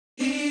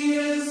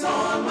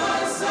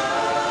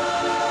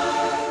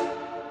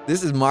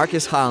This is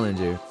Marcus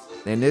Hollinger,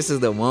 and this is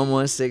the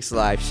 116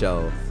 Live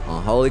Show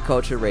on Holy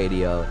Culture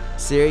Radio,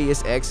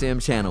 Sirius XM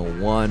Channel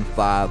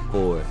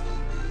 154.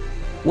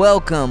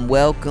 Welcome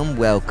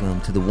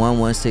to the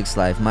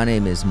 116 Live. My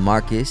name is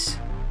Marcus.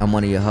 I'm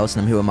one of your hosts,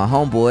 and I'm here with my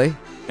homeboy,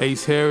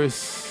 Ace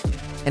Harris.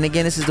 And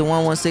again, this is the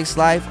 116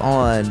 Live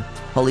on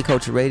Holy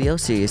Culture Radio,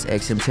 Sirius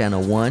XM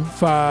Channel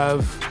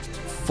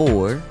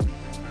 154.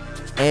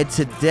 And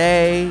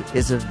today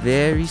is a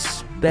very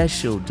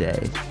special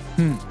day.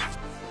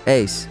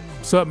 Ace,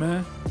 what's up,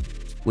 man?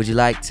 would you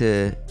like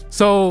to?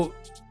 So,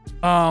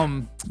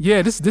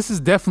 yeah, this is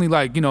definitely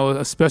like,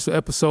 a special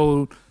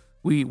episode.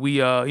 We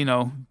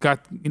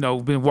got,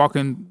 been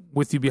walking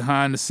with you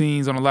behind the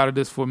scenes on a lot of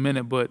this for a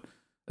minute, but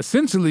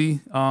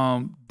essentially,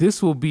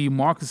 this will be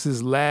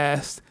Marcus's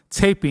last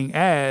taping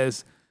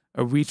as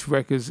a Reach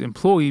Records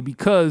employee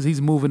because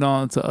he's moving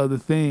on to other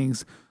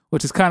things,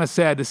 which is kind of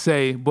sad to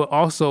say, but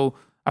also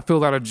I feel a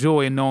lot of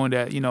joy in knowing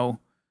that,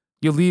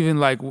 you're leaving,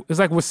 like, it's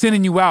like we're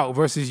sending you out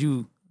versus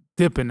you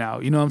dipping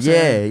out. You know what I'm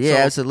saying? Yeah,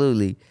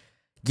 absolutely.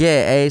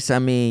 Yeah, Ace, I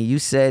mean, you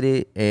said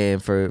it,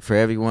 and for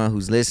everyone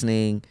who's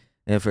listening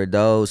and for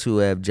those who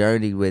have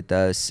journeyed with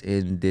us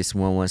in this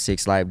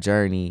 116 Live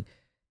journey,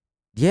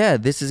 yeah,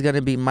 this is going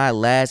to be my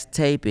last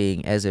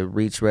taping as a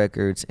Reach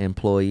Records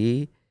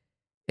employee,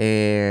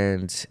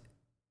 and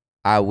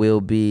I will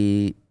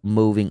be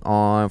moving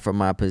on from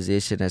my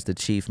position as the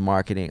Chief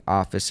Marketing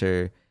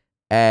Officer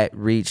at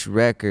Reach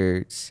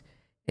Records,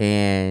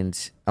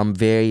 and I'm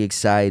very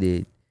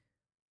excited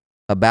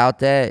about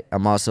that.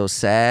 I'm also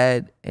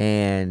sad,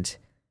 and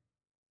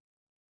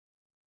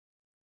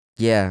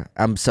yeah,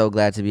 I'm so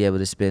glad to be able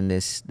to spend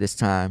this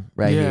time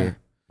right here.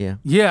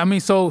 Yeah. I mean,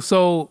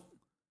 so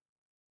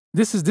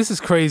this is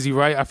crazy,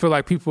 right? I feel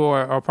like people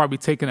are probably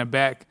taken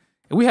aback.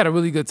 And we had a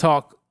really good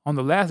talk on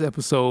the last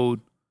episode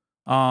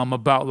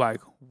about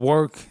like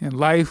work and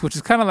life, which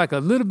is kind of like a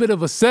little bit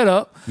of a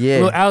setup, a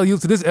little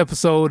alley-oop to this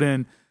episode,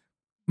 and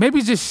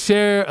maybe just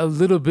share a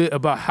little bit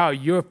about how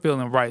you're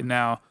feeling right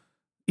now,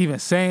 even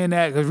saying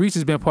that, because Reach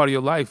has been part of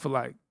your life for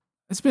like,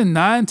 it's been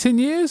 9-10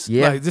 years.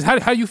 Yeah. Like, just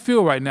how you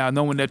feel right now,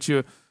 knowing that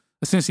you're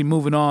essentially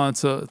moving on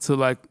to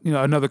like,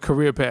 another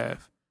career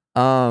path.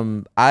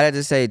 I had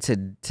to say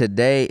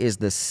today is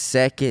the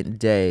second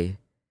day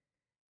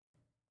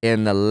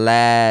in the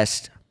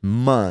last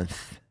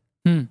month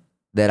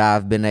that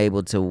I've been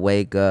able to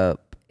wake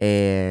up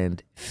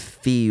and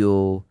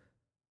feel,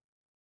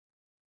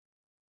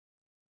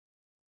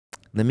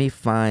 let me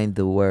find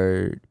the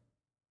word,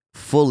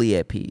 fully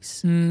at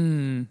peace.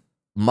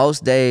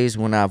 Most days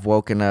when I've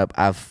woken up,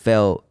 I've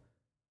felt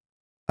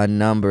a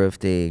number of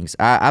things.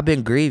 I've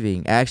been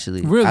grieving,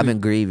 actually. Really? I've been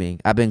grieving.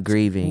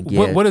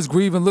 Yeah. What does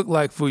grieving look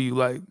like for you?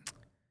 Like,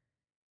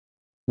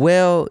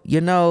 well,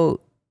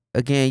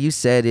 again, you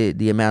said it,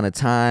 the amount of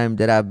time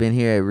that I've been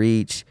here at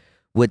Reach,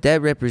 what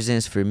that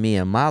represents for me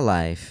in my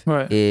life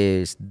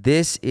is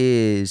this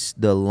is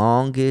the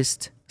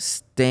longest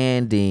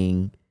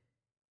standing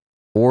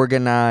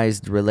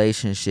organized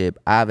relationship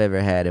I've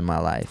ever had in my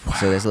life. Wow.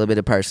 So that's a little bit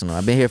of personal.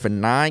 I've been here for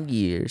 9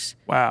 years.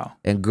 Wow.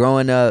 And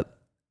growing up,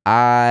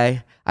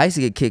 I used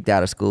to get kicked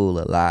out of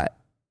school a lot.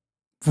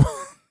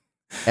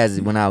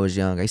 When I was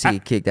young, I used to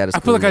get kicked out of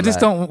school. I feel like I just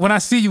don't, when I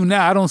see you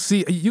now, I don't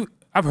see you.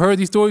 I've heard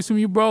these stories from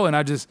you, bro, and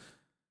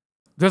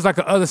there's like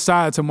a other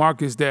side to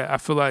Marcus that I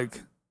feel like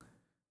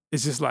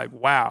it's just like,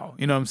 wow.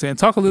 You know what I'm saying?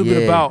 Talk a little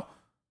bit about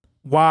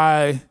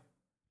why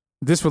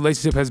this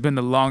relationship has been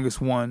the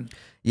longest one.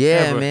 Yeah,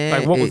 ever. man.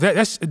 Like, what was that?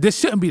 This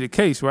shouldn't be the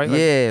case, right?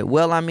 Yeah.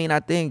 Well, I mean, I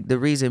think the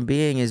reason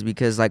being is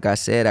because, like I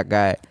said,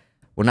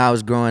 when I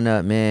was growing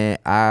up, man,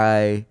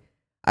 I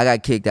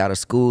got kicked out of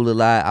school a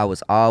lot. I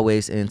was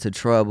always into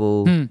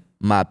trouble.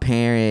 My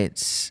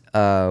parents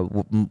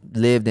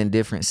lived in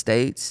different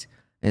states,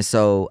 and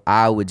so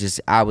I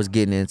was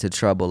getting into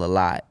trouble a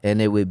lot,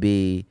 and it would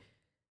be,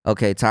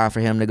 okay, time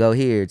for him to go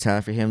here,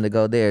 time for him to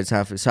go there,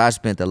 so I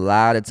spent a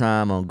lot of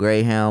time on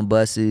Greyhound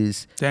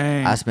buses.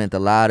 Dang. I spent a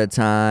lot of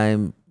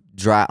time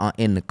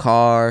in the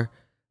car,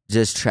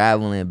 just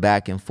traveling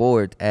back and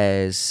forth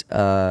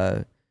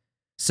so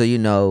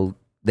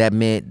that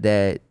meant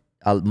that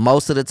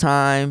most of the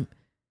time,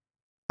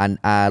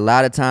 a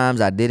lot of times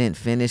I didn't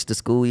finish the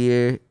school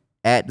year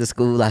at the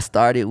school I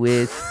started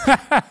with.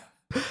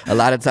 A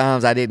lot of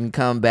times I didn't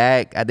come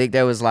back. I think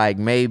there was like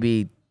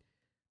maybe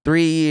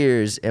 3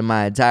 years in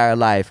my entire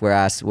life where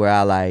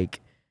I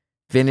like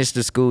finished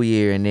the school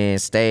year and then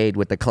stayed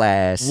with the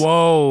class.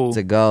 Whoa.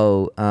 To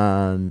go.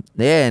 And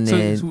then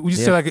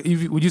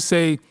would you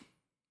say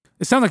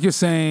it sounds like you're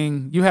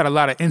saying you had a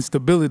lot of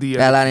instability.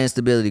 I had a lot of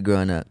instability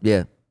growing up.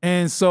 Yeah.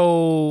 And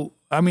so,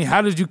 I mean,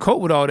 how did you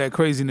cope with all that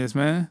craziness,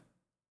 man?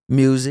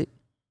 Music.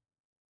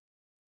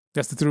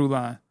 That's the through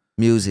line.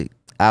 Music.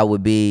 I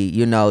would be,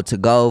 to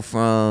go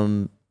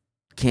from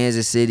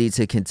Kansas City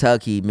to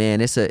Kentucky,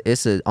 man, it's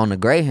on the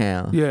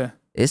Greyhound. Yeah.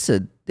 It's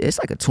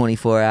like a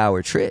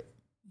 24-hour trip.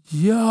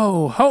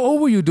 Yo, how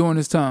old were you during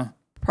this time?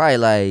 Probably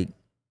like,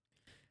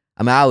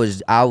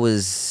 I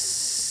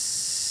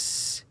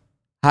was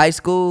high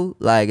school,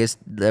 like it's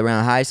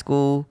around high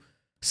school.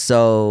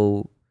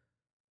 So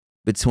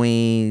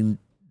between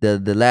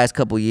the last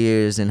couple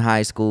years in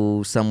high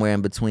school, somewhere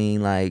in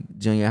between like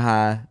junior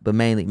high, but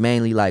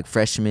mainly like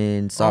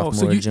freshman, sophomore,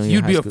 so junior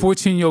you'd high be a school.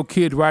 14-year-old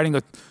kid riding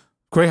a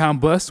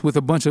Greyhound bus with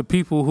a bunch of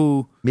people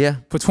who,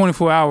 for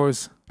 24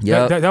 hours,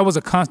 that was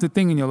a constant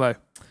thing in your life.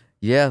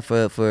 Yeah,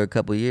 for a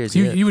couple years. So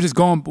you were just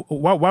going.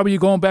 Why were you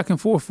going back and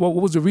forth? What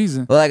was the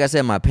reason? Well, like I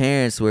said, my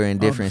parents were in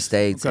different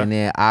states, and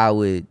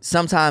then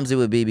sometimes it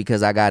would be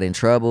because I got in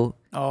trouble,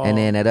 and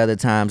then at other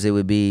times it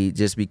would be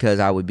just because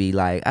I would be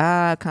like,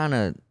 I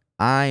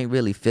ain't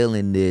really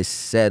feeling this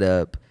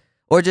setup,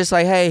 or just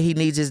like, hey, he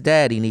needs his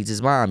dad, he needs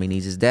his mom, he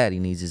needs his dad, he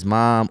needs his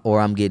mom, or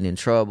I'm getting in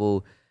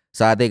trouble.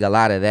 So I think a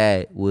lot of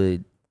that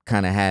would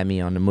kind of have me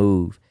on the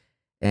move.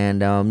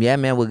 And yeah,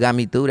 man, what got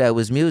me through that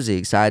was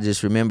music. So I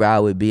just remember I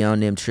would be on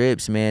them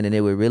trips, man, and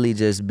it would really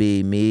just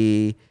be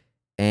me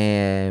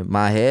and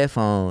my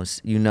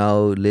headphones, you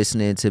know,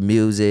 listening to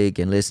music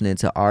and listening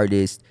to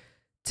artists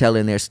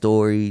telling their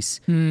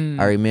stories.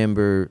 I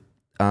remember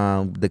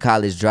the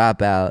College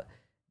Dropout,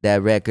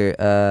 that record,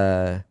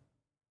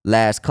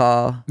 Last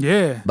Call,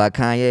 by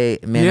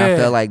Kanye. Man, I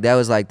felt like that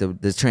was like the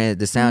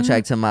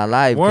soundtrack to my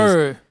life.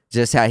 Word.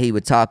 Just how he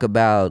would talk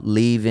about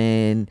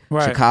leaving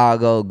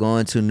Chicago,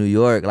 going to New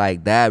York,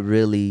 like that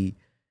really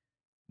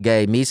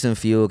gave me some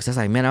fuel. Cause I was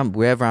like, man,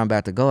 wherever I'm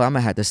about to go, I'm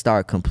gonna have to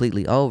start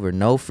completely over.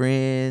 No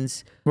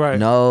friends,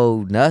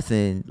 no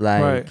nothing.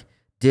 Like,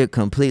 did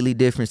completely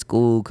different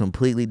school,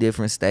 completely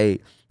different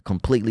state,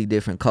 completely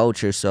different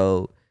culture.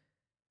 So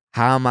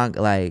how am I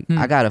like?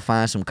 I gotta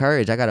find some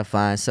courage. I gotta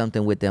find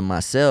something within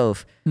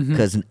myself,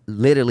 because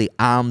literally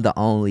I'm the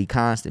only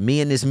constant.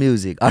 Me and this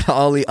music are the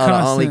only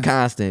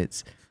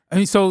constants. I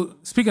mean, so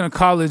speaking of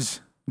College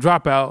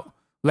Dropout,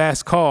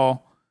 Last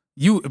Call,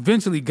 you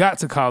eventually got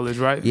to college,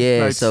 right?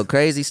 Yeah, so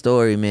crazy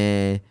story,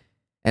 man.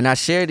 And I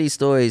share these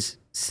stories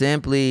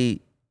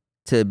simply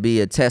to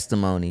be a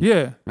testimony.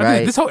 Yeah, right. I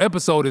mean, this whole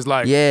episode is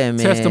like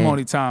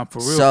testimony time for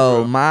real.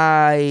 So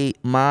my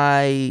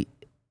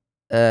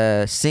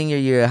senior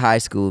year of high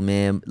school,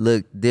 man,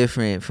 looked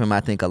different from I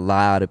think a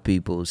lot of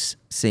people's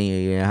senior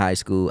year in high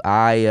school.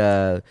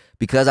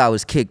 Because I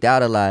was kicked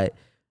out a lot,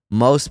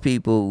 most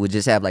people would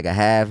just have like a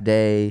half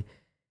day,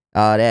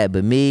 all that.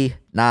 But me,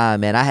 nah,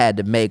 man, I had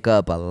to make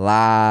up a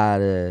lot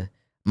of,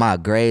 my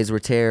grades were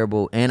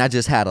terrible, and I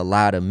just had a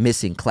lot of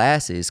missing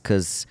classes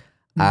because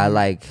I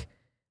like,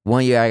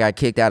 one year I got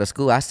kicked out of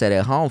school, I sat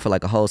at home for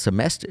like a whole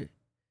semester.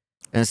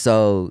 And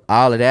so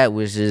all of that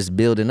was just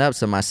building up.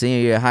 So my senior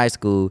year of high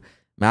school,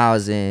 I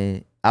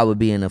would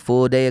be in a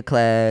full day of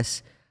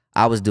class.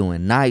 I was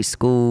doing night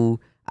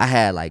school. I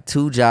had like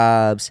 2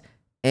 jobs.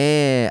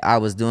 And I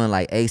was doing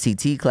like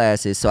ACT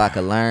classes so I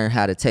could learn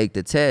how to take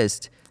the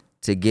test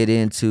to get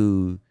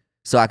into,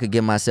 so I could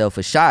give myself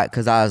a shot.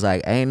 Cause I was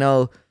like, ain't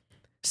no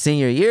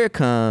senior year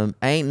come,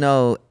 ain't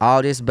no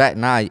all this back.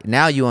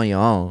 Now you on your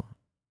own.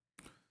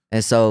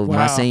 And so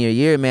my senior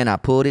year, man, I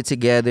pulled it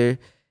together,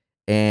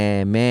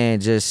 and man,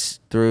 just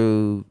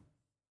through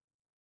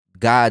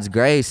God's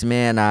grace,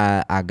 man,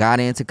 I got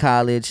into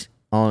college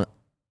on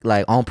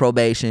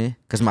probation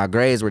because my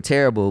grades were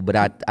terrible, but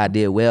I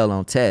did well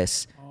on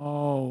tests.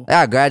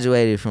 I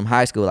graduated from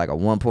high school like a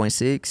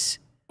 1.6.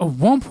 A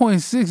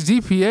 1.6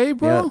 GPA,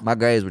 bro? Yeah, my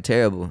grades were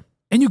terrible.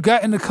 And you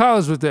got into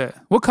college with that.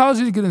 What college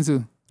did you get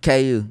into?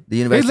 KU, the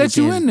University. They let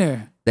you in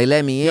there. They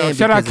let me in. Yo,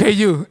 shout out KU.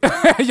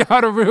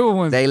 Y'all the real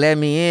ones. They let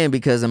me in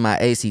because of my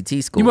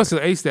ACT score. You must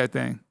have aced that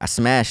thing. I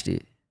smashed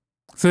it.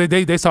 So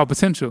they saw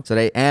potential. So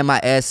and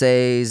my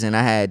essays, and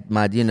I had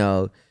my,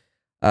 so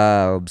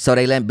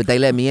they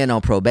let me in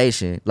on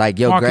probation. Like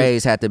your Marcus,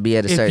 grades had to be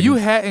at a certain. If you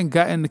hadn't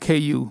gotten to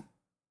KU,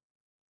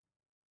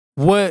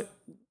 what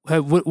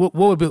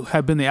would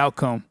have been the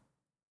outcome?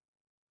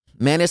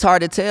 Man, it's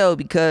hard to tell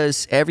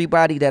because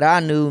everybody that I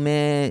knew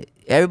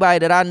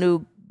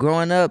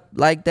growing up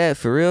like that,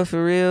 for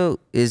real,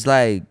 is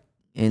like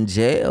in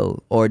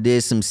jail or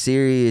did some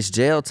serious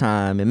jail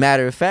time. And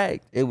matter of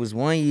fact, it was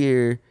one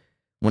year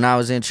when I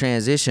was in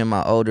transition,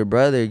 my older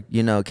brother,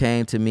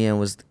 came to me and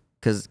was,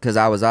 cause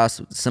I was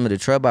also, some of the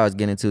trouble I was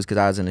getting into is cause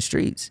I was in the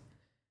streets.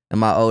 And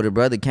my older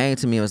brother came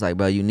to me and was like,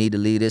 bro, you need to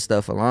leave this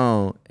stuff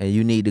alone and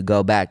you need to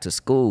go back to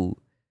school.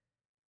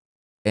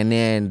 And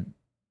then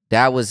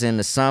that was in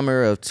the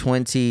summer of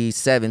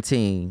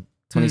 2016,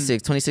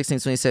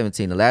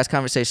 2017. The last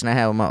conversation I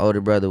had with my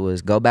older brother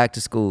was go back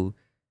to school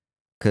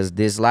because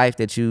this life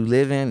that you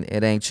live in,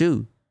 it ain't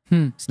you.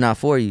 It's not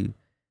for you.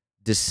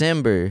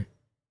 December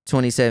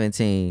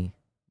 2017,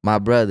 my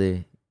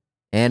brother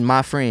and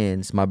my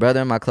friends, my brother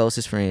and my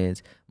closest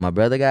friends, my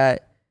brother got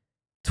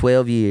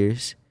 12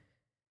 years.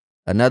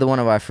 Another one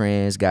of our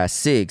friends got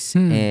 6,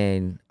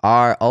 and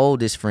our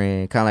oldest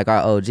friend, kind of like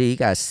our OG, he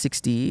got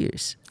 60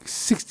 years.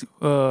 60?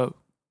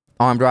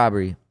 Armed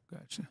robbery.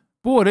 Gotcha.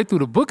 Boy, they threw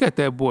the book at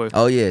that boy.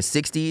 Oh yeah,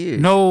 60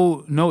 years.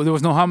 No, there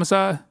was no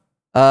homicide?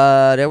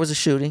 There was a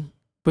shooting.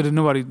 But there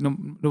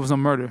was no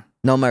murder?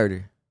 No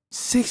murder.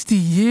 60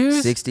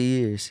 years? 60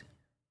 years.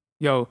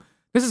 Yo,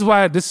 this is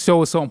why this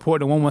show is so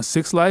important in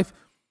 116 Life,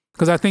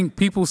 because I think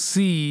people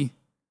see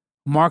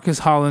Marcus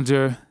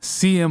Hollinger,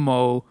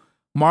 CMO,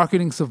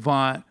 marketing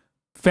savant,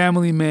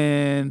 family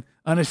man,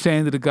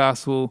 unashamed of the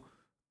gospel,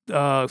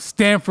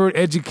 Stanford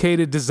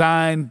educated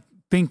design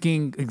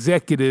thinking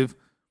executive,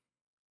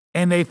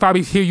 and they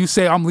probably hear you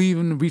say, I'm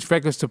leaving Reach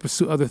Records to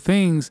pursue other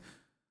things,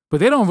 but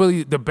they don't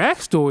really, the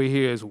backstory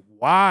here is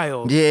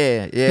wild.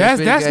 Yeah.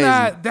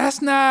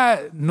 That's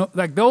not no,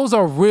 like, those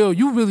are real.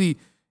 You really,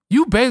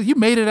 you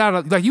made it out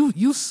of, like,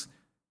 you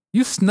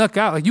snuck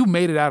out, like, you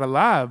made it out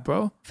alive,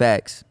 bro.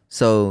 Facts.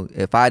 So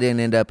if I didn't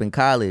end up in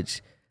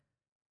college,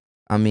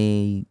 I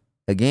mean,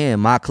 again,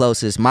 my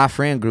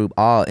friend group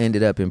all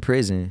ended up in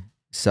prison.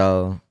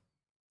 So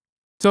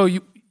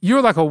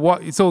you're like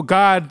so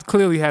God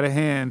clearly had a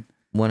hand.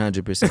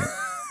 100%.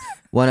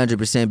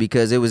 100%,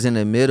 because it was in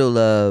the middle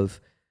of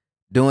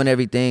doing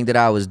everything that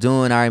I was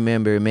doing. I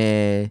remember,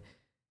 man,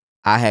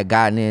 I had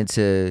gotten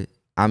into,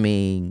 I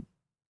mean,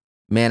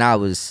 man, I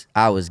was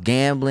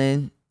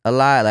gambling a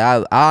lot.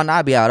 Like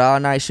I'd be out all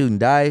night shooting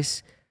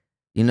dice,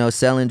 you know,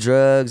 selling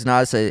drugs and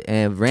all this.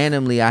 And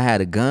randomly I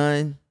had a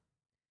gun,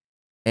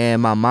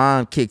 and my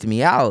mom kicked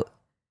me out.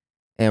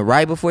 And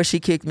right before she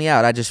kicked me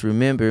out, I just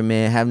remember,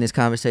 man, having this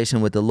conversation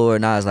with the Lord,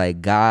 and I was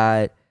like,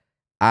 God,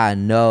 I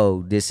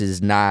know this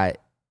is not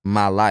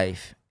my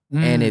life.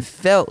 And it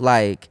felt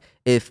like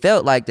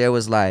there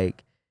was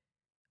like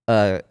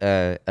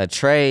a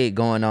trade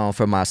going on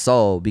for my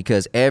soul,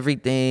 because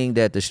everything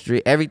that the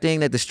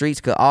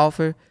streets could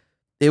offer,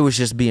 it was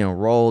just being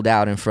rolled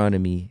out in front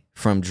of me,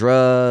 from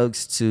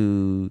drugs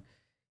to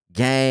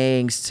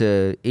gangs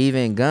to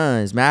even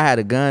guns. Man, I had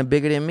a gun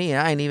bigger than me,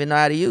 and I didn't even know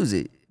how to use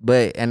it.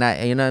 But, you know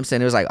what I'm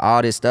saying? It was like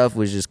all this stuff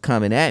was just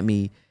coming at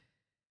me.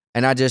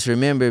 And I just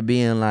remember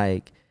being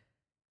like,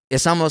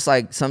 it's almost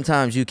like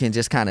sometimes you can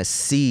just kind of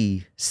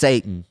see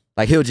Satan.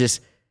 Like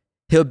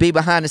he'll be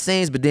behind the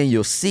scenes, but then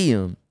you'll see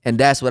him. And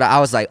that's what I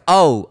was like,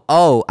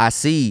 oh, I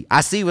see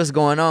what's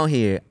going on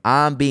here.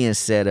 I'm being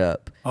set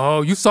up.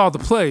 Oh, you saw the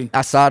play.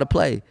 I saw the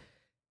play.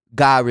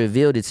 God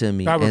revealed it to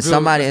me. And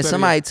somebody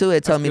too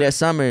had told me that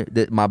summer,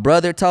 that my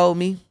brother told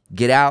me,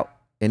 get out.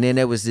 And then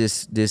there was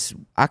this,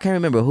 I can't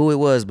remember who it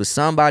was, but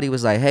somebody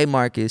was like, hey,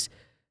 Marcus,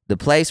 the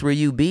place where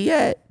you be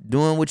at,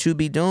 doing what you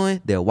be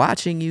doing, they're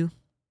watching you.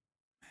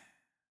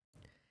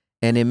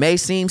 And it may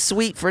seem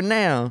sweet for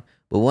now,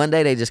 but one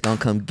day they just gonna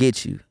come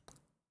get you.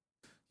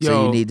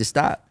 So you need to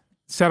stop.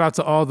 Shout out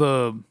to all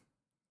the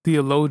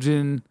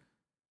theologian,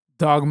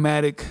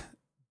 dogmatic,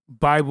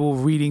 Bible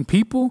reading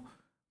people,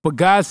 but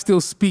God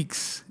still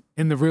speaks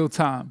in the real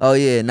time. Oh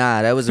yeah,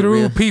 nah, that was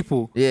through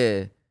people.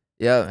 Yeah.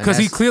 Yeah, because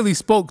he clearly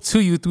spoke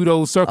to you through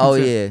those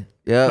circumstances.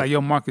 Oh yeah, like,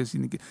 yo, Marcus.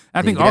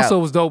 I think also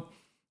it was dope.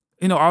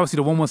 You know, obviously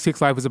the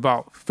 116 Life is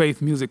about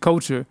faith, music,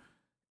 culture,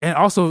 and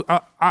also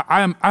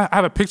I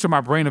have a picture in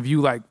my brain of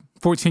you like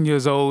 14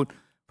 years old,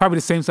 probably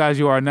the same size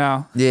you are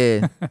now.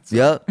 Yeah,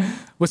 yep.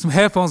 With some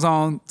headphones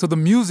on, so the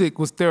music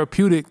was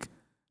therapeutic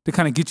to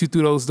kind of get you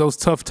through those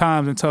tough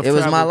times and tough. It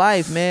was my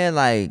life, man.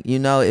 Like, you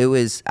know, it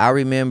was. I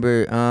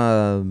remember.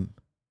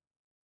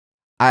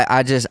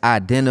 I just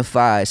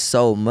identified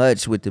so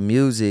much with the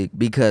music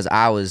because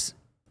I was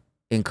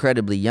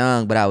incredibly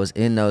young, but I was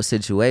in those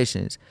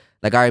situations.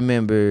 Like, I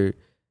remember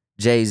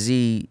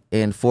Jay-Z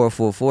in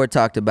 444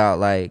 talked about,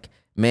 like,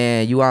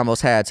 man, you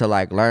almost had to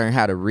like learn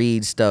how to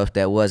read stuff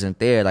that wasn't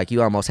there. Like,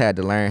 you almost had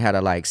to learn how to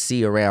like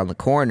see around the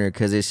corner,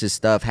 because it's just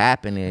stuff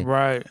happening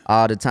right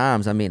all the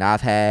times. I mean,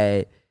 I've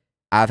had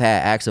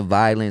acts of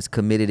violence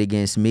committed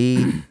against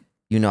me.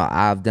 You know,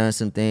 I've done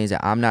some things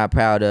that I'm not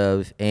proud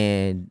of,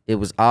 and it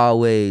was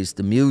always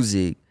the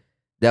music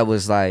that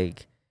was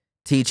like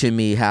teaching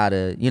me how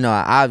to, you know,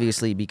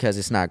 obviously because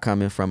it's not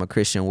coming from a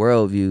Christian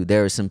worldview,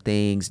 there are some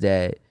things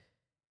that,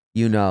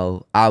 you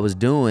know, I was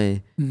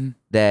doing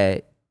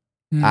that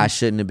I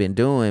shouldn't have been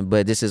doing,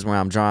 but this is where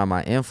I'm drawing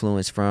my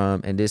influence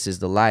from, and this is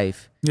the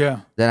life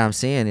that I'm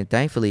seeing. And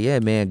thankfully, yeah,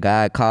 man,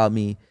 God called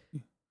me,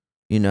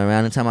 you know,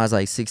 around the time I was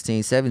like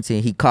 16,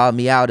 17, he called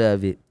me out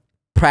of it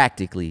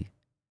practically.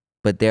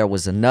 But there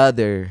was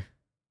another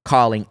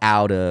calling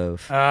out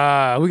of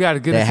we got to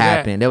get that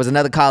happened. That. There was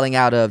another calling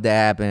out of that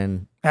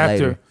happened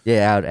after. Later.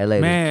 Yeah,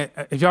 later. Man,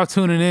 if y'all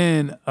tuning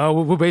in,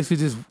 we're basically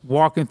just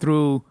walking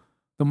through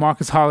the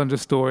Marcus Hollinger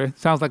story.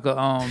 Sounds like a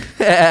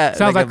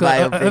sounds like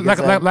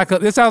a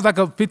it sounds like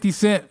a 50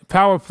 Cent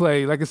power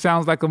play. Like, it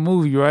sounds like a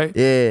movie, right?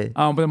 Yeah.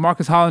 But the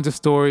Marcus Hollinger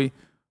story,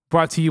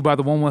 brought to you by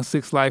the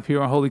 116 Life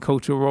here on Holy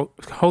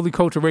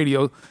Culture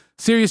Radio,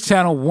 Sirius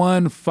Channel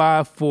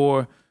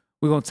 154.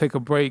 We're going to take a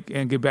break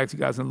and get back to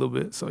you guys in a little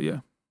bit. So, yeah.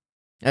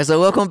 And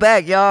so, welcome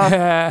back, y'all.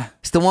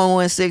 It's the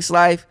 116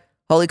 Life,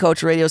 Holy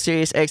Culture Radio,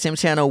 Sirius XM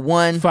Channel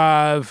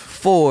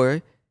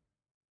 154.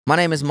 My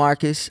name is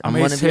Marcus. I'm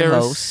one of your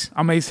hosts.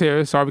 I'm Ace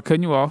Harris. Sorry for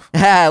cutting you off.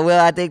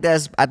 Well, I think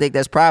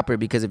that's proper,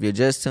 because if you're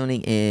just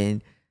tuning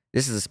in,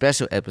 this is a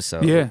special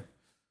episode. Yeah.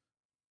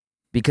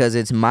 Because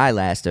it's my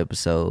last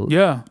episode.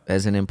 Yeah.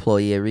 As an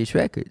employee at Reach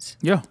Records.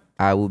 Yeah.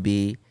 I will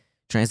be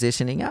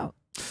transitioning out.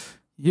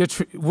 You're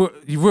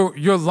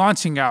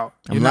launching out.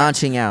 I'm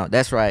launching out.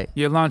 That's right.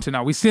 You're launching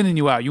out. We sending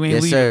you out. You ain't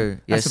leaving.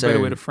 Sir. That's yes, a better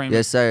sir. way to frame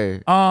Yes, it.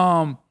 Yes,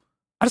 sir.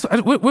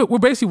 we're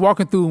basically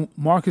walking through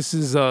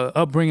Marcus's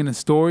upbringing and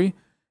story.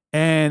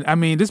 And I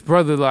mean, this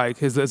brother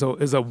like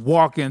is a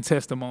walk-in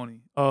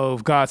testimony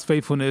of God's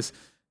faithfulness,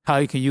 how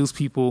he can use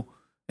people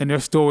and their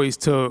stories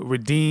to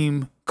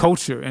redeem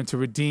culture and to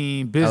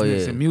redeem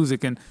business and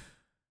music. And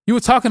you were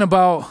talking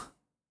about,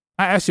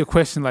 I asked you a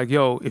question like,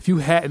 yo, if you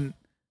hadn't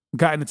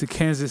gotten into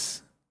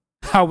Kansas,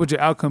 how would your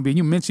outcome be? And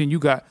you mentioned you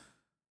got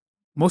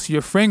most of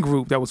your friend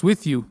group that was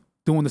with you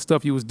doing the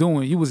stuff you was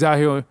doing. You was out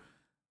here,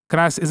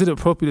 is it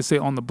appropriate to say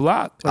on the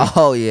block? Like,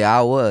 oh yeah,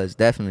 I was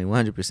definitely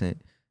 100%.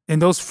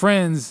 And those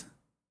friends,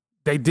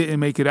 they didn't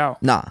make it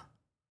out. Nah.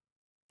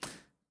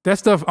 That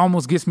stuff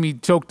almost gets me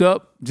choked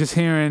up just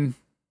hearing,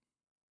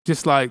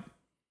 just like,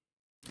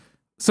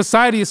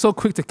 society is so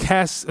quick to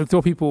cast and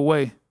throw people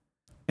away.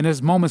 And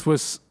there's moments where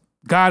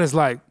God is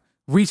like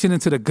reaching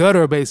into the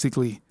gutter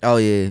basically. Oh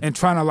yeah. And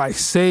trying to like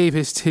save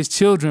his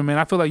children, man.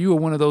 I feel like you were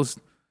one of those.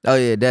 Oh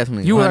yeah,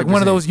 definitely. You were like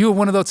one of those. You were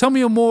one of those. Tell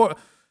me more.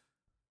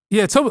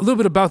 Yeah, tell me a little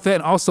bit about that,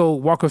 and also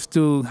walk us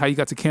through how you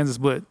got to Kansas.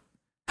 But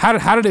how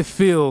did it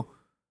feel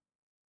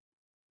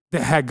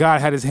that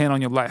God had his hand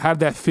on your life? How did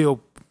that feel?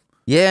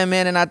 Yeah,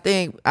 man, and I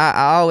think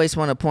I always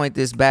want to point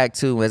this back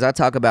to, as I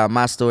talk about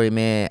my story,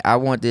 man, I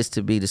want this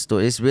to be the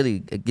story.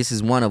 This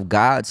is one of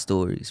God's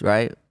stories,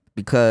 right?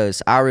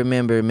 Because I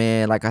remember,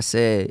 man, like I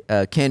said,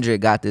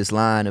 Kendrick got this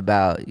line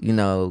about,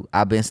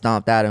 I've been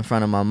stomped out in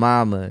front of my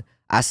mama.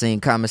 I seen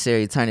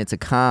commissary turn into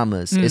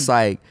commas. It's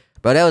like,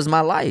 bro, that was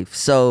my life.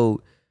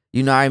 So,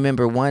 I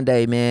remember one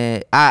day,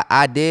 man,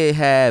 I did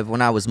have,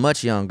 when I was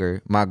much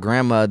younger, my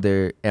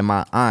grandmother and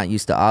my aunt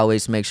used to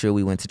always make sure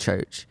we went to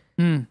church.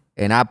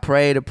 And I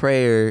prayed a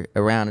prayer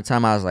around the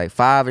time I was like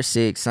 5 or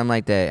 6, something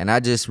like that. And I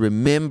just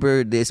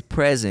remember this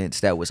presence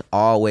that was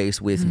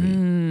always with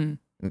me.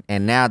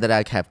 And now that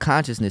I have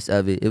consciousness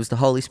of it, it was the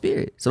Holy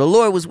Spirit. So the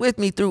Lord was with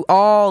me through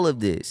all of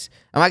this.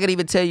 And I could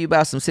even tell you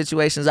about some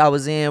situations I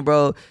was in,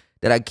 bro,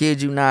 that I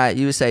kid you not,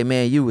 you would say,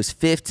 man, you was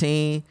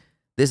 15,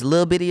 this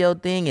little video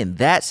thing in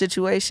that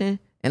situation.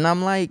 And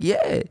I'm like,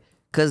 yeah,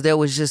 because there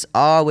was just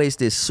always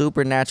this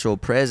supernatural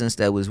presence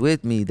that was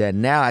with me that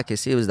now I can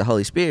see it was the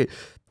Holy Spirit.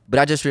 But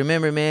I just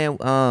remember, man,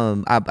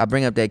 I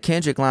bring up that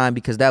Kendrick line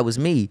because that was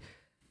me.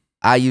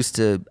 I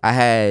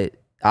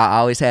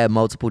always had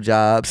multiple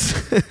jobs.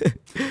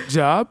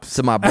 Jobs?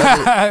 So my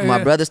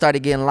brother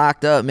started getting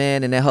locked up,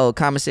 man, and that whole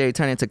commissary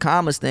turned into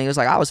commas thing. It was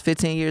like I was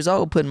 15 years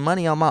old putting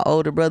money on my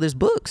older brother's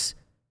books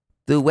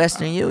through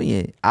Western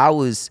Union.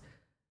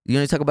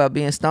 You talk about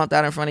being stomped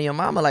out in front of your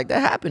mama, like that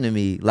happened to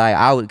me.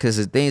 Like because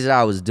the things that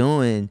I was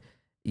doing,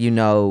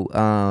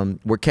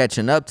 were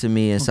catching up to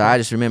me. And so I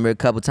just remember a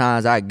couple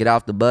times I'd get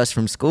off the bus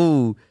from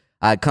school,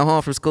 I'd come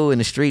home from school and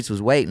the streets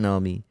was waiting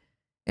on me.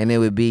 And it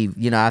would be,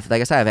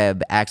 like I said, I've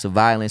had acts of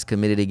violence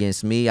committed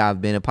against me.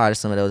 I've been a part of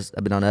some of those.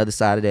 I've been on the other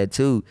side of that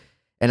too.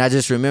 And I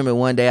just remember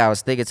one day I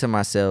was thinking to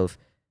myself,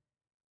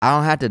 I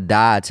don't have to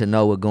die to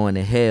know what going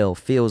to hell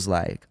feels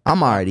like.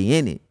 I'm already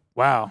in it.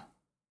 Wow.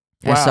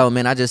 And so,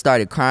 man, I just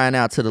started crying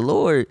out to the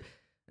Lord.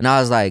 And I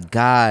was like,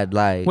 God,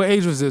 like. What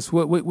age was this?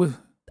 What?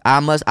 I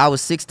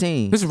was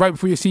 16. This is right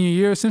before your senior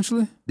year,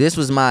 essentially? This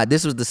was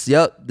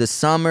the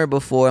summer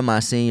before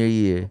my senior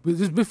year.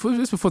 This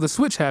before the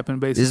switch happened,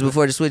 basically. This is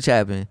before the switch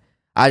happened.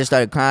 I just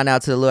started crying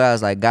out to the Lord. I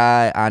was like,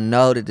 God, I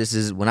know that this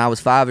is when I was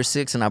 5 or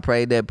 6 and I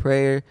prayed that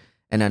prayer,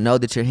 and I know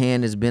that your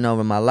hand has been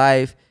over my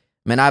life.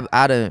 Man,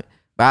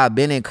 I've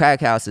been in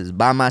crack houses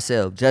by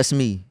myself, just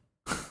me.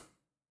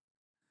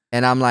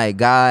 And I'm like,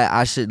 God,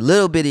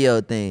 little video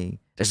thing.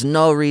 There's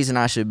no reason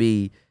I should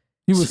be.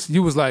 You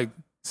was like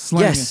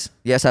slinging.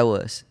 Yes, I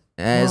was.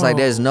 And it's like,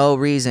 there's no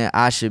reason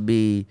I should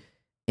be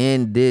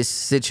in this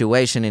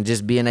situation and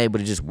just being able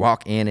to just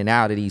walk in and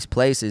out of these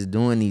places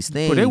doing these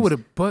things. But they would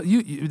have,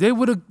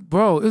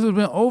 bro, it would have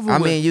been over. I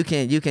mean, you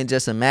can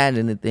just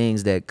imagine the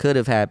things that could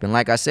have happened.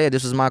 Like I said,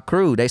 this was my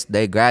crew.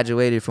 They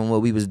graduated from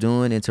what we was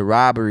doing into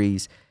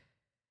robberies.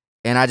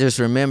 And I just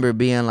remember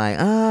being like,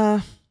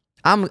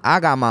 I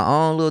got my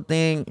own little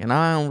thing and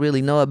I don't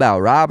really know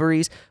about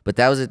robberies, but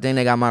that was the thing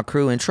that got my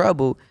crew in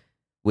trouble,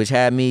 which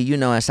had me,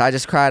 and so I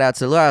just cried out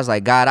to the Lord. I was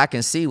like, God, I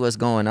can see what's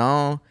going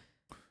on.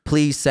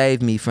 Please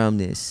save me from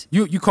this.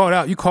 You called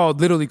out. You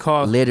literally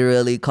called.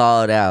 Literally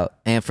called out.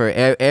 And for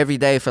every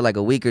day for like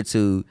a week or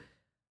two,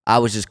 I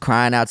was just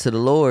crying out to the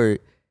Lord.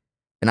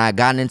 And I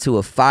got into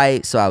a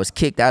fight, so I was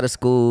kicked out of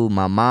school.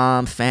 My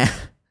mom found.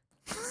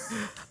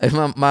 If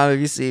my mom,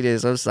 if you see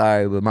this, I'm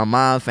sorry, but my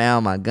mom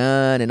found my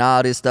gun and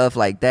all this stuff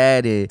like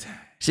that, and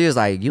she was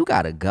like, "You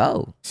gotta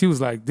go." She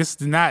was like, "This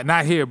is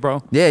not here,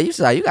 bro." Yeah, you was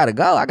like, "You gotta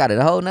go." I got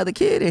a whole nother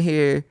kid in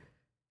here.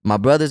 My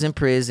brother's in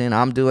prison.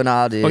 I'm doing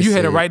all this. Oh, you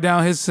had to write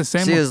down his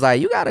same. She was like,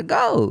 "You gotta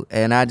go,"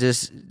 and I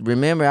just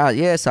remember,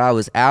 so I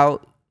was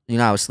out.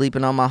 I was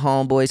sleeping on my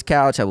homeboy's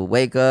couch. I would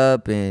wake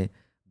up and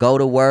go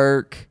to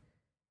work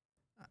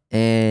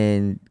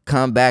and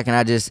come back,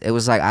 and it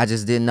was like I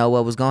just didn't know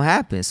what was gonna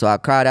happen. So I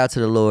cried out to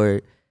the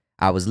Lord.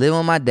 I was living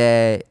with my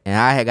dad, and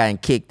I had gotten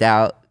kicked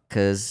out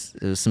because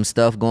there was some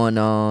stuff going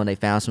on. They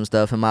found some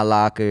stuff in my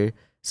locker,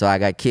 so I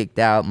got kicked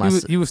out.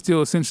 You was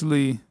still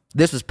essentially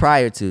This was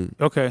prior to.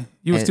 Okay.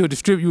 You were still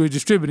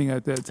distributing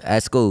at that time.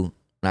 At school.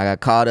 I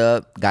got caught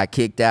up, got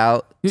kicked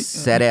out,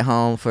 sat at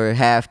home for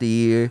half the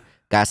year,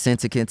 got sent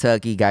to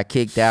Kentucky, got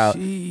kicked out.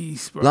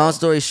 Jeez, bro. Long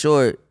story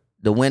short,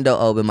 the window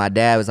opened. My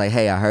dad was like,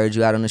 hey, I heard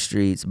you out on the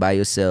streets by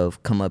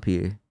yourself. Come up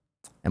here.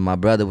 And my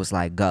brother was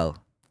like, go,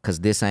 because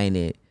this ain't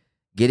it.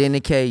 Get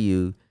into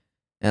KU.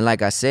 And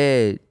like I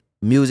said,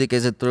 music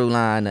is a through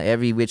line.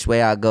 Every which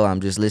way I go, I'm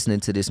just listening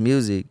to this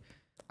music.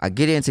 I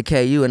get into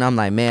KU and I'm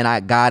like,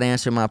 man, God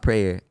answered my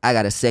prayer. I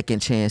got a second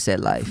chance at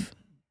life.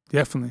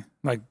 Definitely.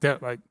 Like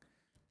that, like.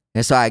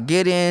 And so I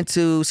get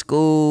into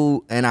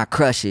school and I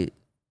crush it.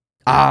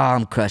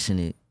 I'm crushing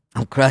it.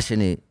 I'm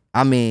crushing it.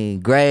 I mean,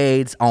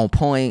 grades on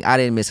point. I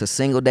didn't miss a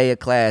single day of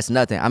class,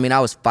 nothing. I mean, I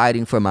was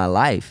fighting for my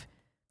life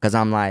because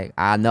I'm like,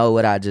 I know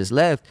what I just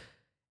left.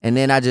 And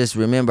then I just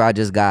remember I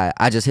just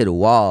hit a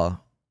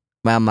wall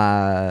around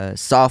my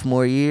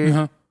sophomore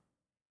year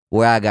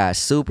where I got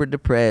super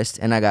depressed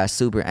and I got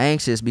super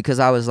anxious because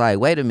I was like,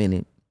 wait a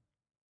minute.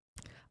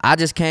 I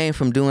just came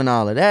from doing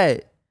all of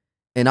that.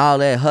 And all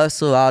that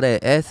hustle, all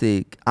that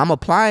ethic, I'm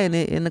applying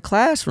it in the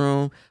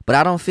classroom, but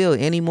I don't feel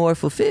any more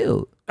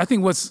fulfilled. I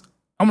think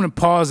I'm gonna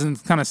pause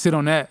and kind of sit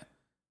on that.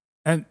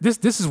 And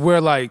this is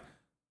where like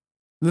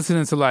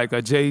listening to like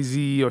a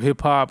Jay-Z or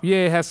hip hop,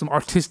 yeah, it has some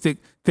artistic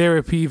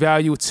therapy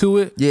value to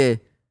it. Yeah.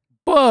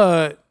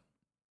 But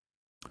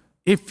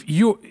if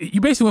you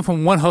basically went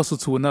from one hustle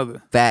to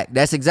another. Fact.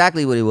 That's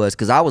exactly what it was.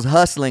 Cause I was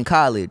hustling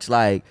college.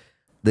 Like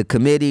the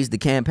committees, the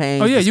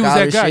campaigns. Oh yeah, the you was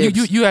that guy.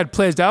 You had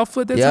pledged out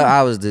for that. Yeah, time?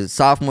 I was the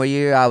sophomore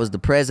year. I was the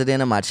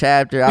president of my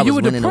chapter. I was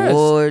winning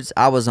awards.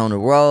 I was on the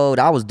road.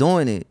 I was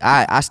doing it.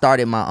 I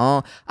started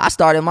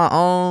my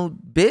own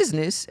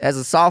business as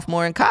a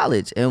sophomore in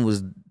college and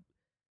was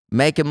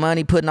making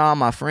money, putting all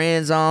my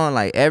friends on,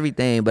 like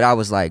everything. But I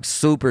was like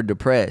super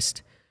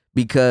depressed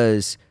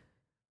because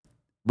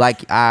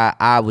like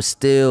I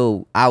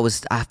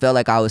felt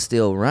like I was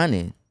still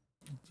running.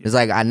 It's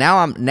like now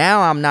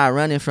I'm not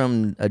running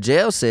from a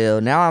jail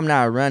cell. Now I'm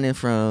not running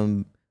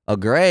from a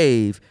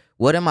grave.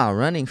 What am I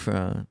running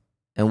from?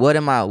 And what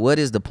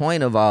is the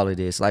point of all of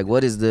this? Like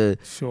what is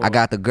I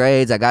got the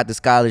grades, I got the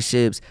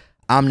scholarships.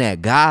 I'm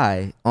that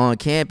guy on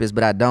campus,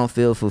 but I don't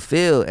feel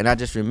fulfilled. And I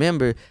just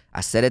remember I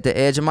sat at the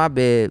edge of my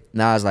bed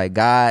and I was like,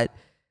 God,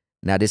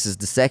 now this is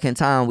the second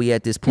time we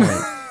at this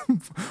point.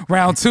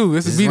 Round two.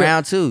 This is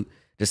round two.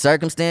 The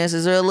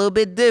circumstances are a little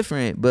bit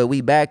different, but we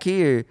back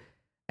here.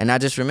 And I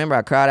just remember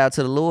I cried out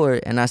to the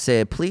Lord and I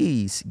said,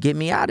 please get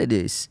me out of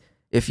this.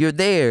 If you're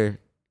there,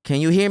 can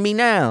you hear me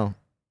now?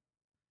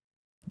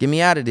 Get me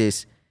out of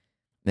this.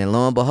 And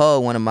lo and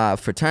behold, one of my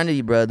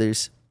fraternity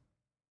brothers,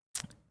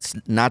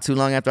 not too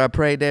long after I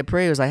prayed that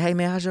prayer, was like, hey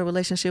man, how's your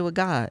relationship with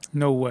God?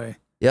 No way.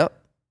 Yep.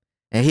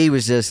 And he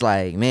was just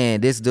like, man,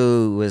 this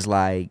dude was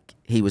like,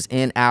 he was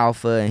in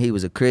Alpha and he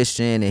was a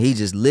Christian and he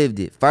just lived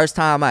it. First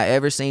time I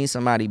ever seen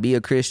somebody be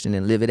a Christian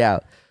and live it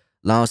out.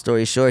 Long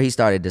story short, he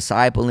started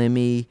discipling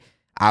me.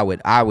 I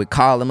would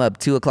call him up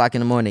 2 o'clock in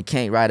the morning,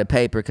 can't write a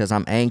paper because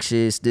I'm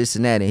anxious, this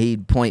and that. And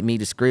he'd point me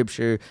to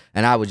scripture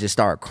and I would just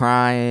start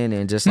crying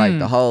and just like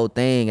the whole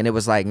thing. And it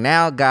was like,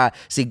 now God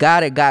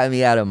had gotten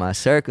me out of my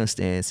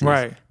circumstances.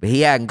 Right. But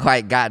he hadn't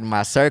quite gotten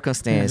my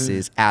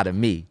circumstances out of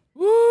me.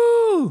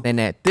 Woo!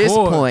 And at this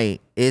point,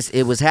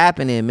 it was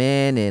happening,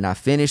 man. And I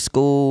finished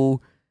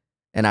school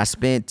and I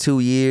spent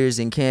 2 years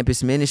in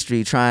campus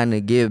ministry trying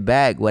to give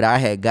back what I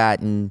had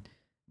gotten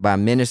by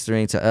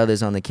ministering to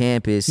others on the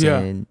campus.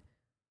 Yeah.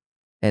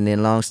 And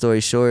then long story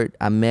short,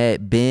 I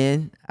met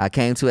Ben. I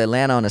came to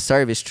Atlanta on a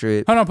service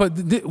trip. Hold on, but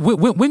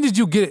when did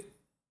you get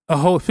a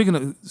whole, speaking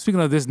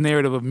of this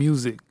narrative of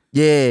music?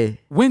 Yeah.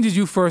 When did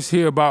you first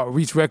hear about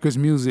Reach Records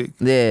music?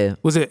 Yeah.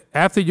 Was it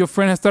after your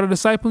friend had started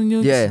discipling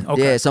you? Yeah.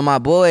 Okay. Yeah. So my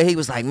boy, he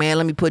was like, man,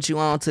 let me put you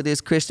on to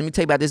this Christian. Let me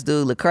tell you about this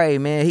dude,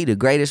 Lecrae, man. He the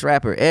greatest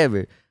rapper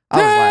ever. I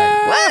was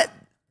like, what?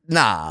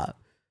 Nah.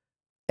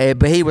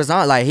 But he was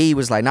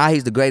like, nah,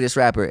 he's the greatest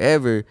rapper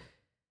ever.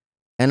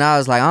 And I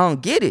was like, I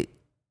don't get it.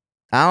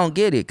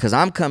 Because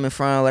I'm coming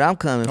from what I'm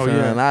coming from.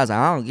 Yeah. I was like,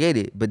 I don't get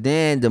it. But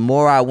then the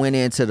more I went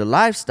into the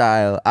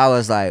lifestyle, I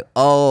was like,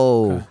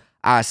 oh, okay.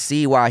 I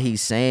see why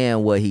he's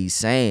saying what he's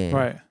saying.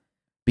 Right.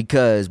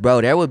 Because, bro,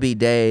 there would be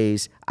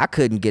days I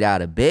couldn't get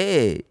out of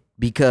bed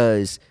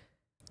because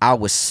I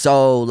was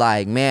so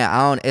like,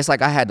 man, it's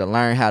like I had to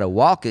learn how to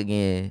walk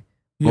again.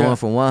 Going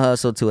from one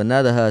hustle to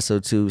another hustle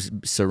to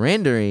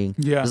surrendering.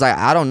 Yeah. It's like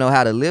I don't know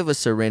how to live a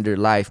surrendered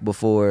life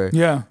before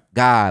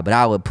God. But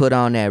I would put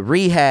on that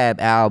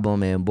Rehab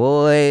album and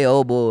boy,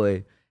 oh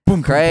boy.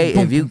 Craig,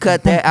 if you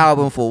cut that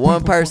album for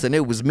one person,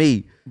 it was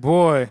me.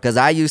 Boy. Because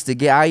I had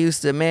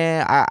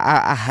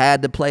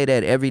to play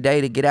that every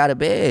day to get out of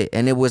bed.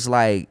 And it was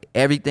like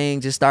everything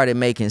just started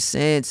making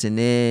sense. And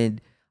then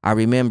I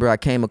remember I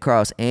came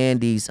across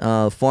Andy's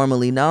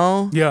Formerly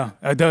Known. Yeah,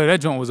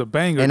 that joint was a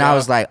banger. And I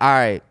was like, all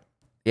right.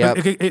 Yeah,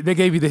 they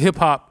gave you the hip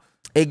hop.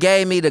 It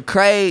gave me the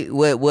Craig.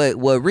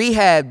 What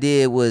Rehab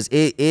did was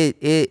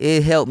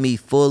it helped me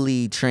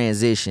fully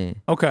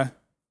transition. Okay.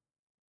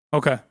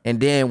 Okay. And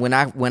then when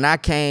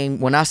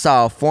I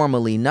saw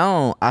Formerly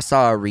Known, I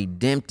saw a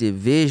redemptive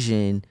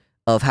vision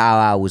of how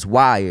I was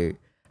wired.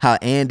 How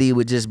Andy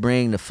would just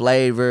bring the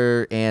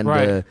flavor and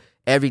the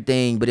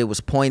everything, but it was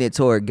pointed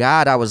toward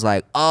God. I was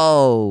like,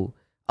 oh,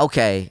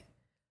 okay.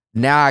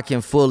 Now I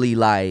can fully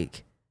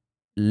like,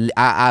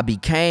 I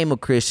became a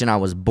Christian. I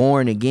was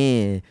born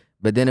again.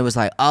 But then it was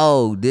like,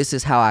 oh, this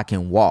is how I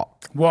can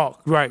walk.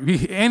 Walk, right.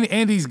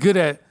 Andy's good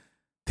at,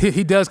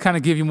 he does kind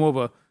of give you more of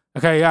a,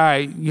 okay, all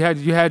right, you had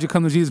your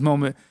come to Jesus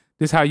moment.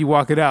 This is how you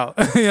walk it out.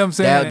 You know what I'm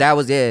saying? That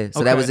was it.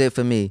 So that was it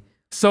for me.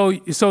 So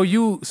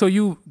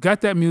you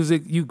got that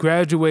music, you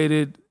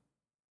graduated.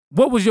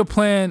 What was your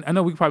plan? I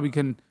know we probably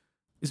can,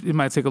 it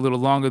might take a little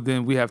longer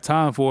than we have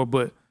time for,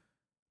 but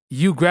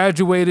you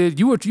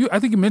graduated. I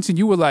think you mentioned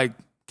you were like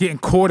getting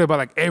courted by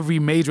like every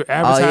major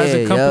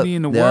advertising company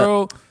in the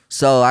world.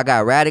 So I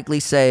got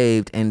radically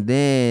saved, and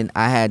then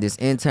I had this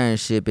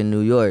internship in New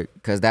York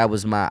because I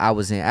was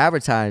in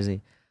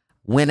advertising.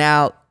 Went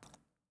out,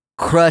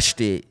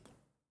 crushed it,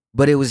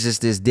 but it was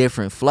just this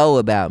different flow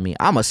about me.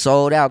 I'm a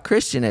sold out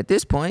Christian at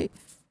this point.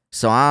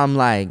 So I'm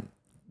like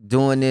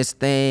doing this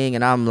thing,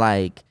 and I'm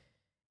like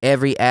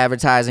every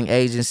advertising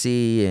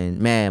agency, and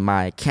man,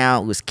 my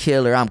account was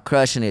killer. I'm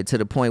crushing it to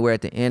the point where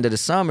at the end of the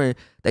summer,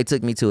 they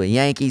took me to a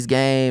Yankees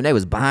game. They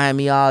was buying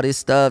me all this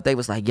stuff. They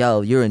was like,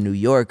 yo, you're a New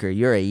Yorker.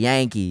 You're a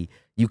Yankee.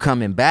 You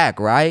coming back,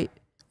 right?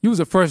 You was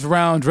a first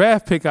round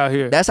draft pick out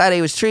here. That's how they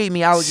was treating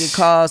me. I would get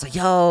calls like,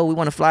 yo, we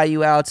want to fly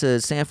you out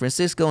to San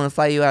Francisco and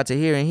fly you out to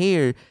here and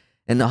here.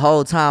 And the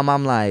whole time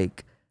I'm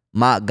like,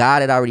 my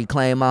God had already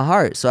claimed my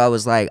heart. So I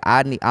was like,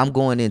 I'm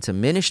going into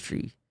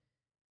ministry.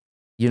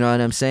 You know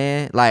what I'm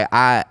saying? Like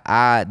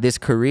this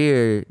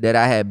career that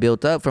I had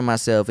built up for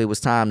myself, it was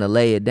time to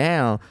lay it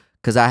down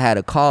because I had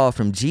a call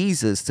from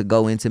Jesus to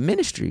go into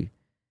ministry.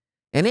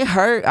 And it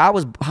hurt. I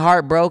was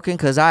heartbroken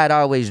because I had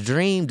always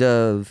dreamed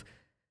of,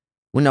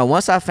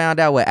 once I found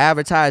out what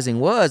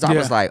advertising was, I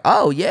was like,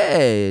 oh yeah.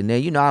 And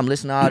then, I'm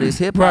listening to all this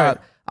hip hop.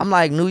 Right. I'm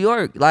like, New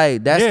York,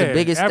 like that's the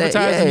biggest thing.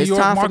 Yeah, it's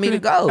time for me to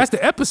go. That's the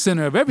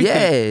epicenter of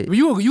everything. Yeah.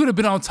 You would have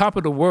been on top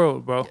of the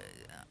world, bro.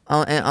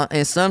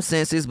 In some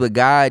senses, but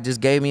God just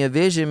gave me a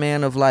vision,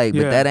 man, of like,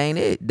 but that ain't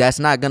it. That's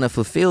not gonna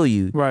fulfill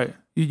you. Right.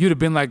 You'd have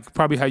been like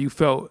probably how you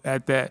felt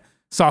at that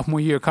sophomore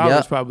year of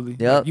college, probably.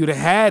 Yep. Like you'd have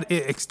had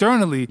it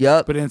externally,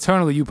 but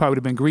internally you probably would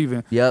have been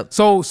grieving. Yep.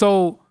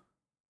 So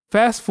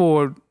fast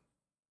forward,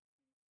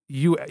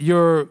 you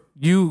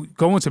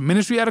go into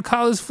ministry out of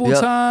college full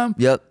time.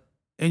 Yep.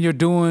 And you're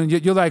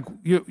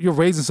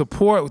raising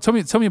support. Tell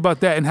me about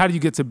that, and how do you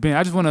get to Ben?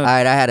 I just want to. All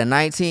right, I had a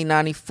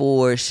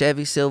 1994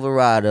 Chevy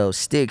Silverado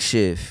stick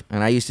shift,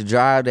 and I used to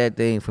drive that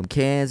thing from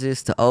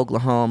Kansas to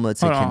Oklahoma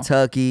to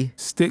Kentucky.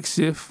 Stick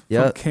shift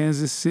from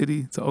Kansas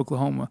City to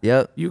Oklahoma.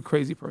 Yep. You a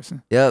crazy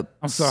person. Yep.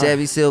 I'm sorry.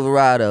 Chevy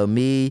Silverado.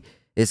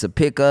 It's a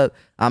pickup.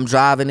 I'm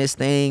driving this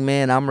thing,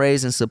 man. I'm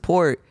raising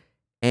support,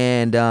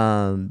 and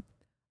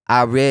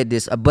I read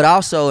this, but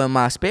also in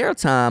my spare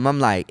time, I'm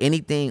like,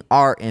 anything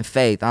art and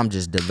faith, I'm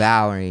just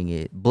devouring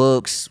it.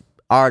 Books,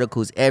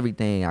 articles,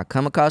 everything. I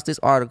come across this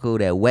article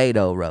that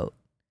Wado wrote,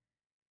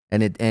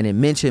 and it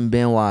mentioned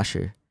Ben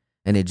Washer.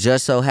 And it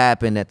just so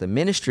happened that the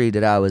ministry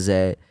that I was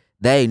at,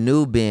 they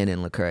knew Ben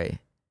and Lecrae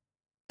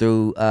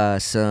through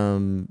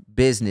some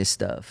business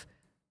stuff.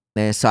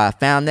 And so I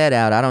found that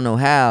out. I don't know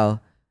how.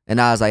 And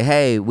I was like,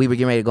 hey, we were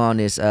getting ready to go on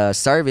this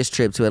service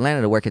trip to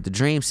Atlanta to work at the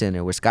Dream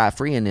Center where Scott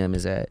Free and them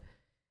is at.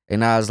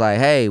 And I was like,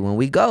 hey, when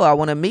we go, I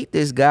want to meet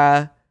this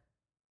guy,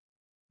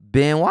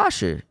 Ben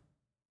Washer.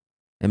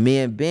 And me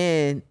and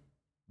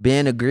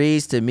Ben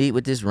agrees to meet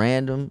with this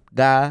random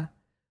guy.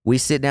 We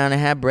sit down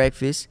and have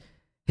breakfast.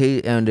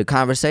 And the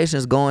conversation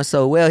is going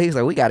so well. He's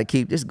like, we got to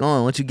keep this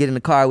going. Why don't you get in the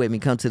car with me,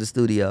 come to the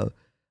studio.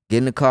 Get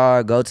in the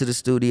car, go to the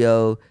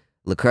studio.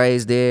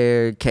 Lecrae's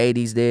there,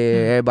 Katie's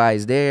there,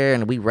 everybody's there,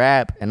 and we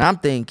rap. And I'm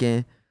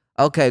thinking,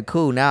 okay,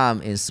 cool, now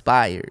I'm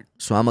inspired.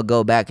 So I'm going to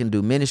go back and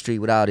do ministry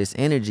with all this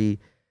energy.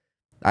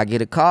 I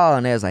get a call,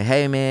 and they was like,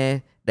 hey,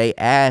 man, they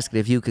asked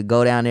if you could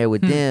go down there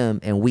with them,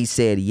 and we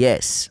said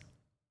yes.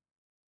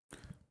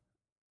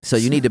 So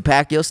you need to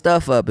pack your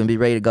stuff up and be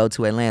ready to go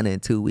to Atlanta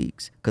in 2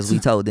 weeks because we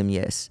told them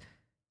yes.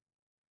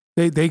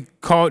 They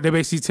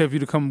basically tell you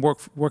to come work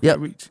at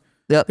Reach.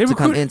 Yep, to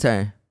come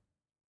intern.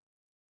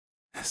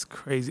 That's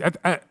crazy.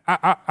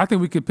 I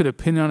think we could put a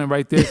pin on it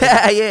right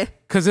there. Yeah.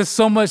 Because there's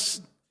so much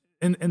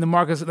in the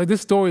market. Like, this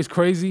story is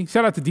crazy.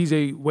 Shout out to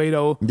DJ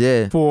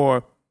Wado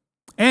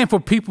for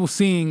people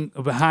seeing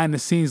a behind the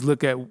scenes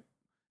look at.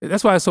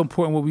 That's why it's so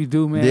important what we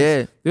do, man.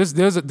 Yeah.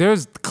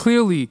 There's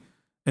clearly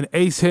an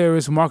Ace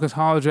Harris, Marcus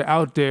Hollinger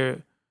out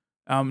there,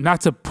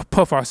 not to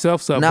puff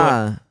ourselves up,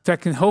 but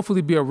that can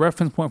hopefully be a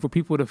reference point for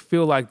people to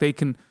feel like they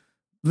can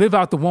live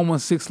out the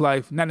 116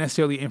 life, not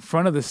necessarily in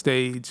front of the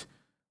stage,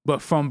 but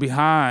from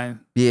behind,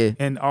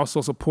 and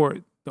also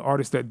support the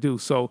artists that do.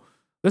 So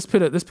let's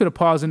put a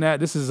pause in that.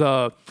 This is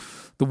the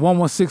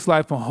 116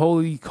 Life on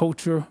Holy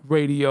Culture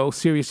Radio,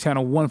 Sirius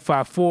Channel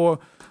 154.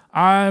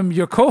 I'm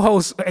your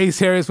co-host, Ace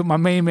Harris, with my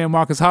main man,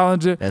 Marcus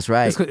Hollinger. That's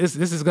right. This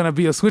is going to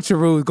be a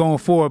switcheroo going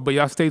forward, but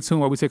y'all stay tuned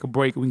while we take a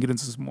break and we can get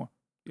into some more.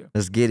 Yeah.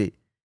 Let's get it.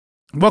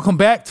 Welcome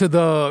back to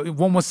the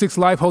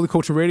 116 Live Holy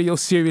Culture Radio,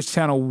 Sirius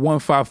Channel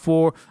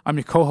 154. I'm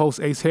your co-host,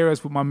 Ace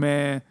Harris, with my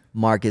man,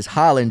 Marcus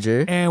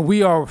Hollinger. And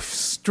we are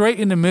straight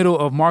in the middle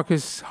of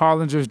Marcus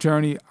Hollinger's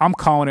journey. I'm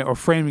calling it or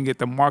framing it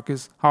the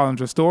Marcus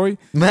Hollinger story.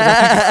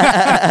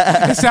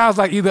 It sounds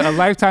like either a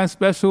Lifetime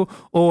special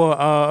or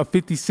a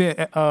 50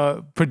 Cent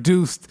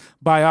produced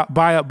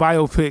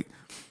biopic.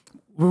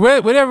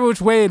 Whatever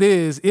which way it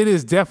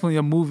is definitely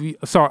a movie.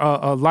 Sorry,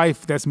 a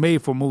life that's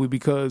made for a movie,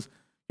 because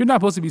you're not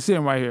supposed to be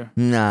sitting right here.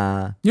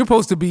 Nah. You're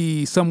supposed to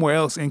be somewhere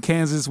else in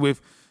Kansas with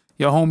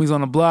your homies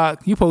on the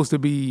block. You're supposed to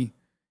be,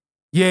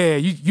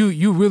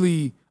 you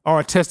really are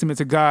a testament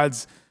to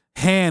God's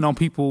hand on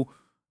people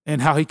and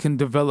how he can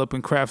develop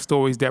and craft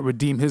stories that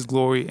redeem his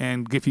glory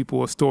and give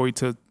people a story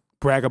to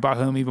brag about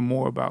him even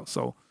more about.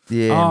 So,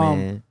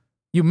 man.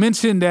 You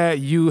mentioned that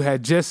you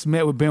had just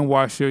met with Ben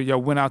Washer.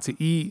 Y'all went out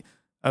to eat.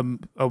 An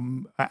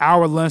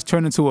hour lunch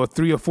turned into a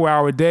 3 or 4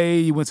 hour day.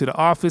 You went to the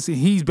office, and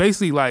he's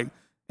basically like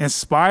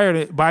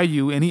inspired by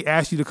you, and he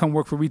asked you to come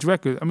work for Reach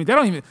Records. I mean, that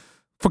don't even,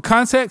 for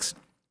context,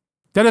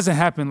 that doesn't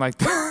happen like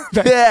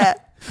that.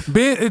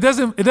 Ben, it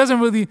doesn't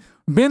really,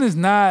 Ben is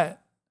not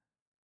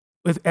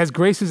as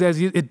gracious as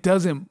he is. It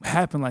doesn't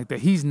happen like that.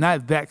 He's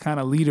not that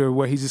kind of leader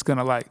where he's just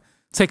gonna like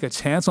take a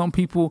chance on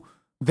people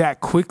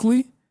that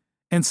quickly.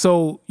 And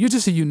so you're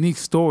just a unique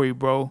story,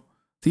 bro,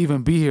 to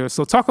even be here.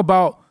 So talk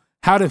about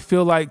how did it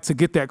feel like to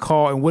get that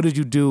call, and what did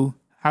you do?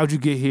 How'd you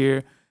get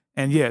here?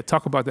 And yeah,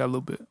 talk about that a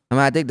little bit. I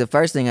mean, I think the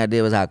first thing I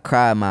did was I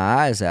cried my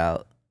eyes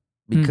out,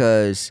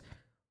 because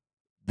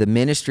the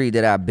ministry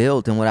that I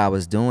built and what I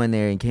was doing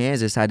there in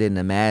Kansas, I didn't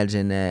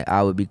imagine that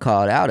I would be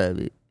called out of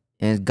it.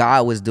 And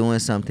God was doing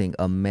something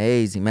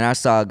amazing. Man, I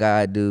saw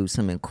God do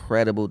some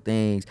incredible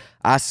things.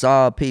 I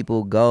saw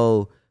people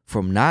go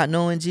from not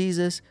knowing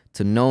Jesus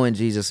to knowing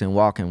Jesus and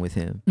walking with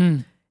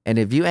him. And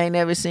if you ain't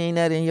never seen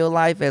that in your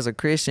life as a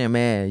Christian,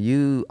 man,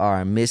 you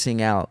are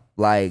missing out.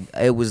 Like,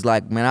 it was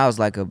like, man, I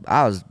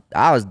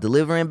was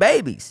delivering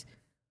babies.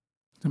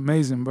 It's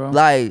amazing, bro.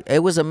 Like, it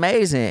was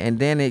amazing. And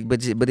then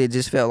but it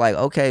just felt like,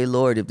 okay,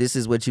 Lord, if this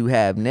is what you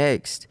have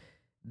next,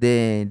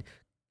 then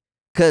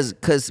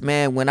cause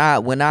man, when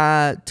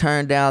I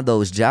turned down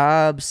those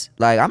jobs,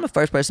 like, I'm the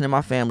first person in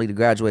my family to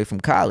graduate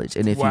from college.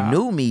 And if you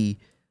knew me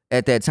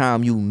at that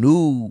time, you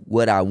knew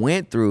what I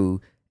went through,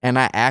 and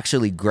I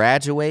actually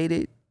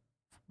graduated.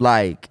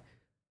 Like,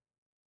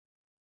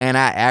 and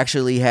I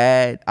actually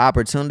had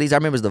opportunities. I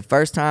remember it was the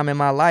first time in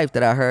my life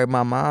that I heard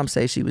my mom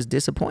say she was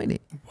disappointed.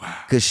 Wow.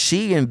 Because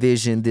she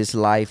envisioned this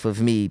life of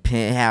me,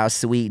 penthouse,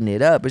 sweeten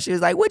it up. And she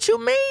was like, what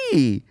you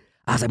mean?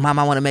 I was like, Mom,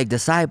 I want to make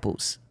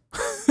disciples.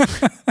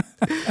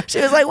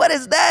 She was like, what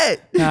is that?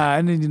 Nah,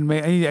 I need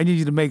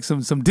you to make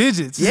some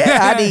digits. Yeah,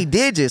 I need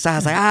digits. I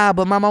was like,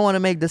 but Mom, I want to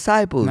make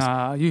disciples.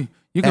 Nah, you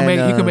can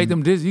make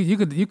them digits.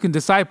 You can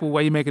disciple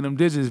while you're making them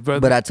digits, brother.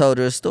 But I told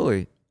her a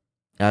story.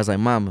 I was like,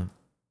 Mama,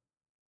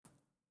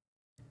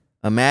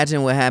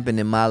 imagine what happened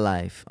in my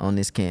life on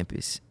this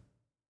campus,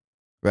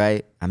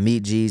 right? I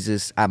meet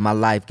Jesus. My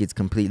life gets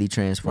completely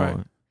transformed.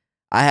 Right.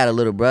 I had a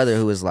little brother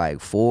who was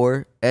like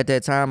 4 at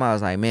that time. I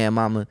was like, man,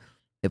 Mama,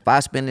 if I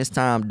spend this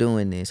time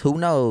doing this, who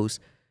knows?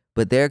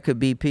 But there could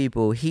be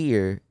people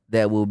here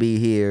that will be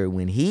here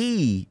when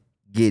he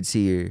gets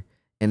here,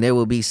 and there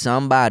will be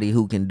somebody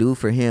who can do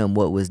for him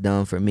what was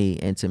done for me.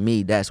 And to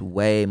me, that's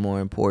way more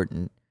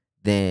important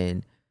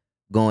than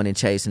going and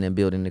chasing and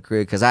building the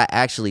career, because I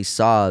actually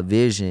saw a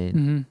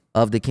vision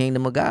of the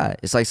kingdom of God.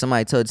 It's like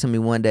somebody told it to me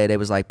one day. They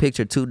was like,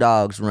 picture 2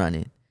 dogs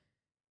running.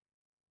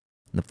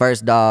 The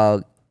first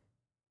dog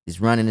is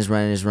running,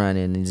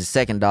 and the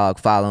second dog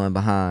following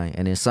behind.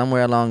 And then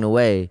somewhere along the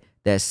way,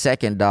 that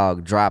second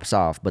dog drops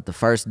off, but the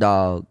first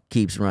dog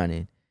keeps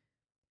running.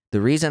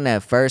 The reason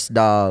that first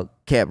dog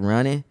kept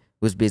running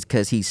was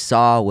because he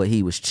saw what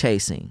he was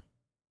chasing.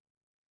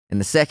 And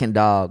the second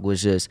dog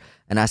was just,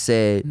 and I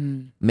said,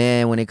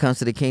 man, when it comes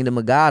to the kingdom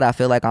of God, I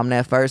feel like I'm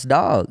that first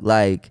dog.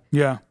 Like,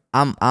 yeah,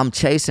 I'm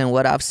chasing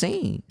what I've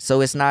seen.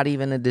 So it's not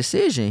even a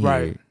decision here.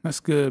 Right.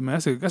 That's good, man.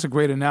 That's a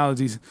great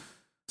analogy.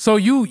 So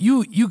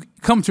you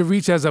come to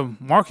Reach as a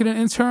marketing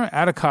intern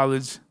out of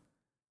college.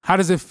 How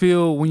does it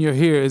feel when you're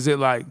here? Is it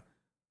like,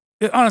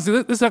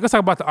 honestly, let's talk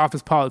about the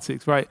office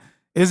politics, right?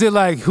 Is it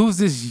like, who's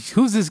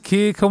this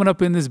kid coming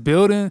up in this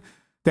building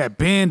that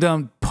Ben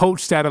done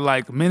poached out of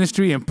like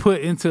ministry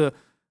and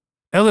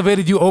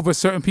elevated you over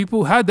certain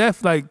people? How'd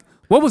that, like,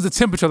 what was the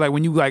temperature like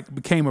when you like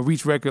became a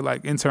Reach Record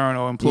like intern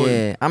or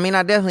employee? Yeah, I mean,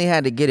 I definitely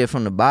had to get it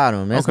from the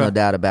bottom. There's no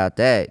doubt about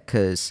that,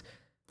 because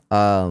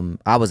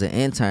I was an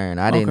intern.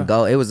 I didn't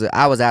go.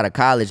 I was out of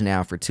college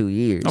now for 2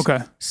 years. Okay.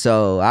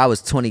 So I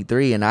was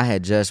 23 and I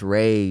had just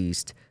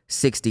raised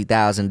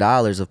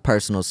 $60,000 of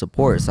personal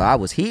support. So I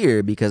was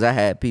here because I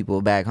had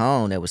people back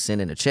home that was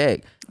sending a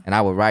check, and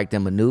I would write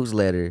them a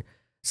newsletter.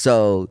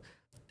 So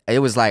it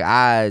was like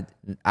I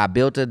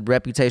built a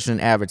reputation in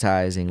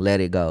advertising,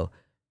 let it go.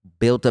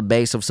 built a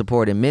base of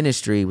support in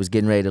ministry, was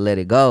getting ready to let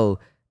it go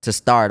to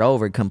start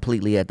over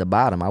completely at the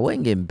bottom. I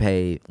wasn't getting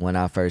paid when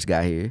I first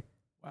got here.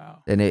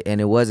 Wow. And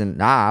it wasn't,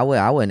 I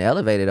wasn't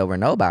elevated over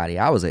nobody.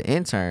 I was an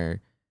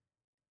intern.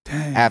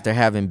 Dang. After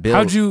having built.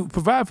 How'd you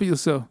provide for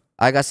yourself?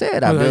 Like I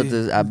said,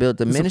 I built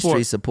the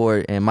ministry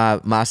support, and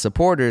my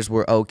supporters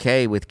were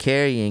okay with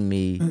carrying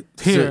me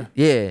here. So,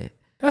 yeah.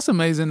 That's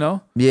amazing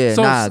though.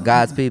 Yeah,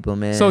 God's people,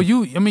 man. So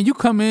you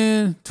come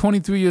in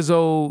 23 years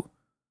old,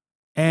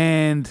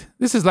 and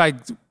this is like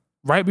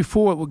right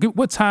before,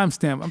 what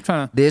timestamp? I'm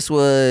trying to. This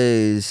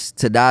was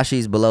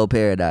Tedashi's Below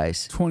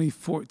Paradise.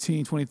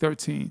 2014,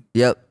 2013.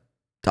 Yep.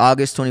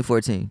 August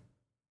 2014.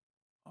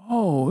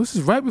 Oh, this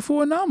is right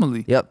before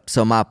Anomaly. Yep.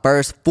 So my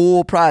first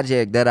full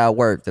project that I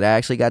worked, that I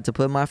actually got to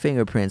put my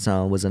fingerprints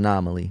on, was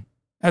Anomaly.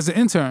 As an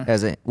intern?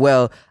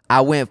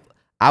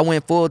 I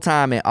went full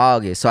time in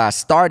August. So we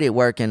started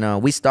working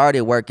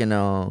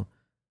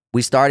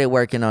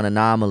on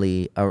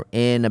Anomaly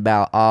in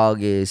about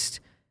August,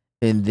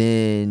 and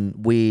then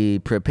we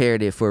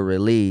prepared it for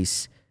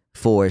release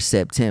for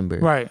September.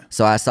 Right.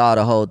 So I saw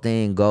the whole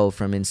thing go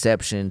from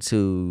inception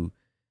to,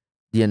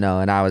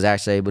 and I was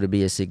actually able to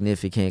be a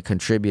significant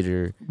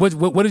contributor. What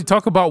did you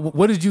talk about?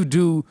 What did you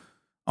do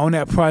on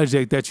that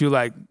project that you're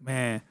like,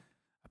 man,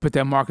 I put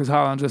that Marcus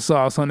Hollinger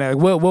sauce on that?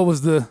 What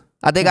was the?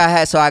 I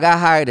got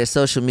hired as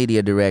social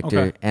media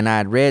director, and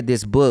I'd read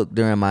this book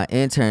during my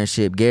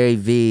internship, Gary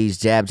V's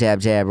Jab, Jab,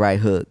 Jab, Right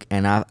Hook,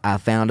 and I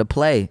found a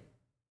play,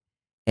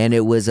 and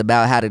it was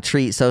about how to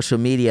treat social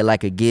media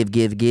like a give,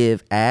 give,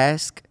 give,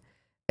 ask,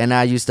 and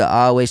I used to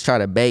always try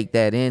to bake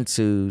that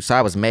into,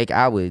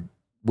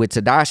 with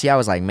Tadashi, I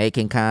was like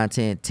making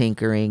content,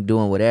 tinkering,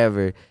 doing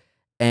whatever.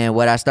 And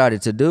what I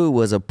started to do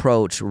was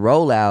approach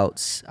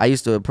rollouts. I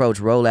used to approach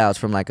rollouts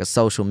from like a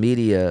social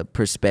media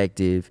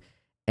perspective.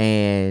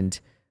 And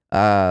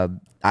I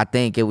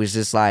think it was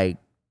just like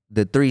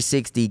the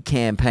 360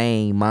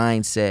 campaign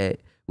mindset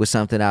was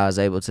something I was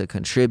able to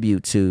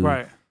contribute to.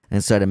 Right.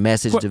 And sort of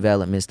message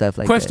development, stuff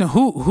like that. Question,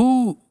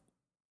 who,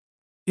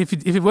 if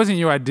it wasn't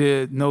your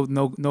idea,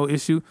 no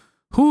issue,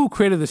 who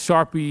created the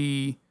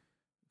Sharpie,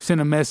 send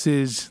a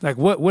message, like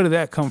where did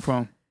that come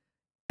from?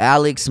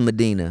 Alex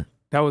Medina.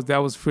 That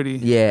was pretty.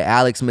 Yeah,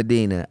 Alex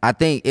Medina. I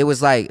think it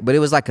was like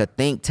a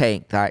think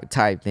tank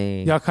type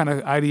thing. Y'all kind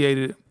of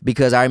ideated.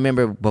 Because I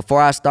remember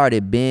before I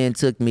started, Ben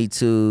took me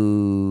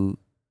to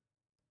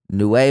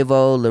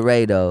Nuevo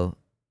Laredo.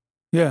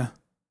 Yeah.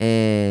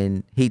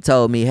 And he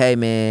told me, hey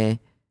man,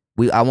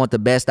 I want the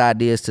best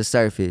ideas to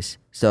surface.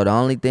 So the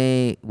only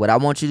thing, what I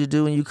want you to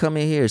do when you come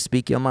in here is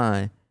speak your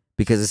mind,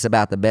 because it's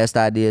about the best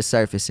ideas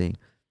surfacing.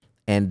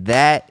 And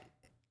that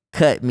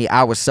cut me.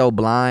 I was so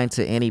blind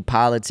to any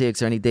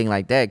politics or anything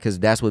like that, because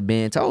that's what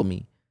Ben told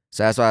me.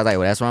 So that's why I was like,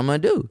 well, that's what I'm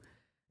going to do.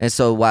 And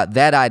so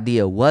that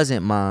idea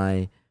wasn't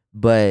mine,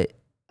 but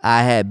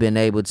I had been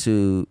able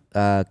to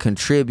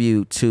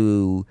contribute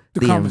to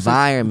the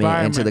environment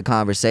and to the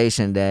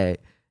conversation that,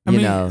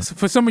 you know.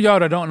 For some of y'all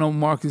that don't know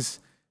Marcus,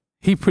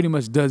 he pretty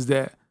much does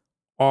that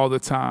all the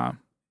time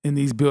in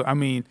these builds. I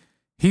mean,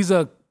 he's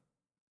a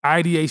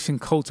ideation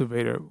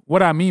cultivator.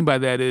 What I mean by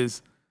that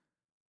is,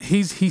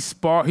 he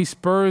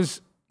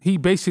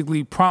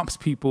basically prompts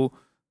people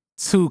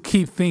to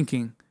keep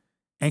thinking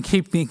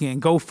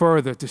and go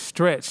further, to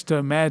stretch, to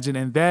imagine.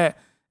 And that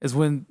is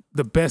when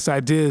the best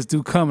ideas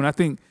do come. And I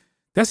think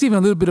that's even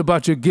a little bit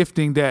about your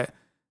gifting that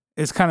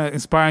is kind of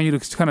inspiring you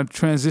to kind of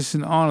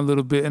transition on a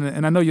little bit.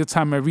 And I know your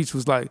time at Reach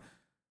was like,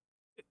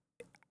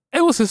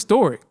 it was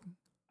historic.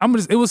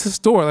 It was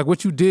historic. Like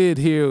what you did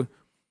here,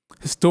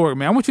 historic,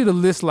 man. I want you to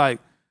list, like,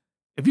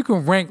 if you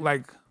can rank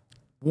like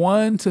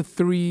 1 to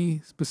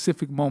 3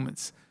 specific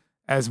moments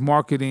as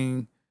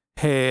marketing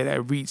head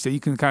at Reach that you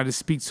can kind of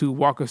speak to,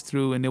 walk us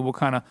through, and then we'll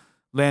kind of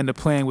land the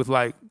plane with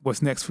like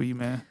what's next for you,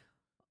 man.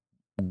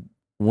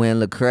 When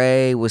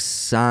Lecrae was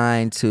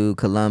signed to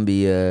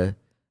Columbia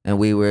and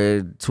we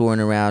were touring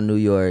around New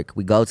York,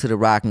 we go to the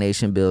Rock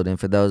Nation building.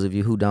 For those of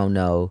you who don't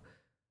know,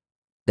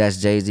 that's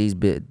Jay-Z's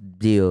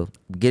deal.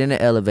 Get in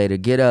the elevator,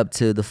 get up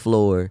to the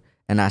floor,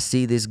 and I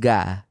see this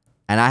guy,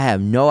 and I have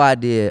no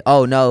idea.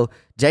 Oh no,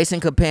 Jason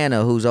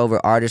Campana, who's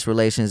over artist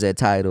relations at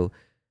Tidal,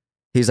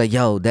 he's like,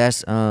 yo,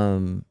 that's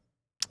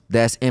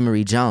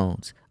Emery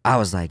Jones. I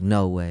was like,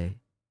 no way.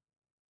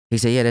 He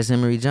said, yeah, that's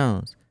Emery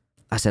Jones.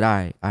 I said,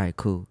 all right,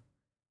 cool.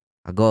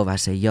 I go over, I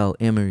say, yo,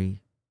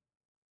 Emery,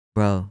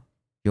 bro,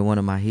 you're one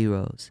of my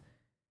heroes.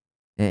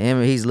 And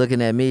Emery, he's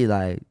looking at me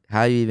like,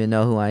 how you even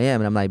know who I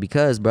am? And I'm like,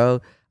 because, bro,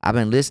 I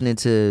listen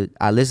to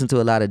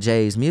a lot of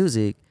Jay's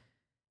music,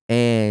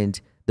 and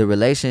the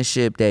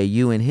relationship that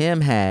you and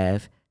him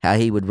have, how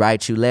he would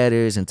write you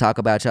letters and talk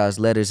about y'all's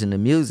letters in the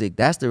music,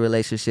 that's the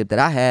relationship that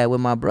I had with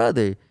my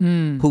brother,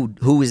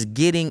 who is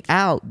getting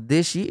out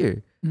this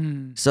year.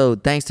 So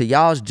thanks to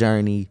y'all's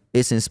journey,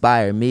 it's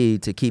inspired me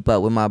to keep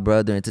up with my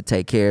brother and to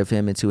take care of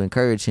him and to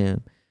encourage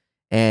him.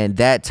 And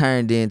that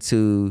turned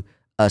into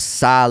a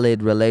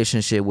solid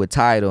relationship with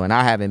Tidal. And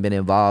I haven't been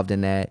involved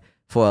in that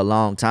for a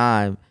long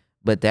time,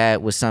 but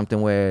that was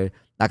something where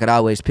I could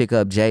always pick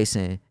up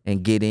Jason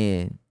and get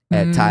in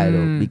at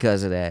Tidal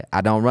because of that.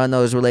 I don't run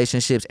those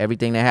relationships.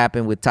 Everything that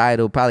happened with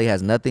Tidal probably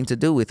has nothing to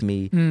do with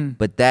me,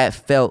 but that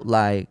felt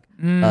like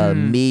a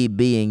me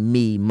being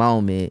me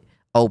moment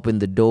opened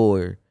the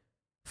door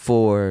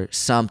for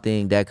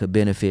something that could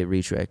benefit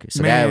Reach Records.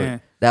 So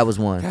that was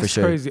one for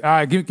sure. Crazy. All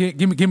right,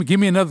 give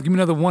me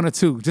another one or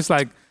two. Just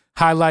like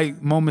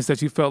highlight moments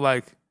that you felt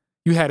like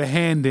you had a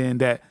hand in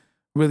that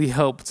really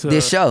helped.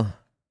 This show.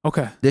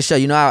 Okay. This show.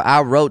 You know,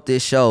 I wrote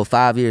this show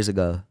 5 years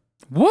ago.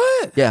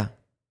 What? Yeah.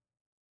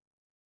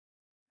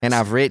 And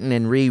I've written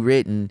and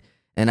rewritten,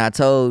 and I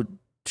told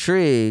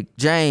Trig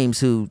James,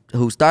 who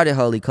started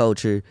Holy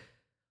Culture,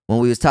 when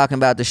we was talking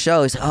about the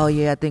show, he said, "Oh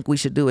yeah, I think we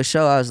should do a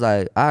show." I was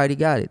like, "I already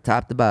got it,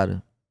 top to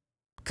bottom,"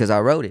 because I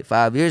wrote it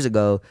 5 years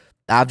ago.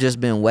 I've just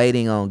been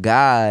waiting on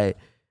God,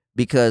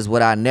 because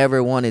what I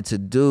never wanted to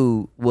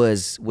do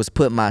was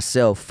put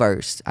myself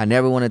first. I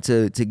never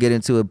wanted to get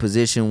into a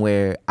position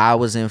where I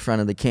was in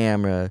front of the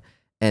camera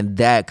and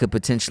that could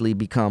potentially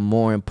become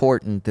more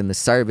important than the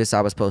service I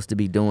was supposed to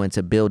be doing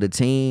to build a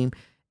team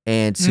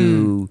and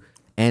to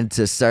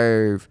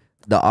serve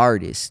the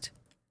artist.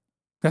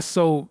 That's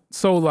so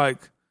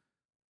like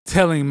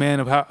telling, man,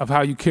 of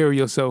how you carry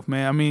yourself,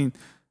 man. I mean,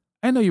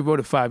 I know you wrote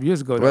it 5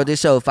 years ago. Wrote this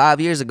show 5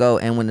 years ago,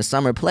 and when the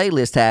summer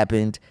playlist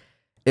happened,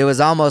 it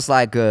was almost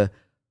like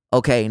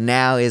okay,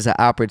 now is an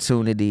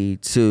opportunity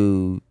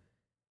to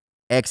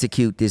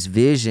execute this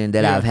vision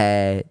that I've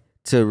had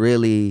to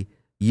really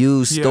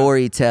use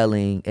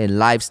storytelling and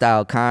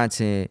lifestyle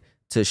content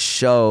to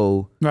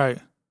show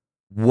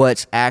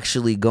what's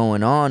actually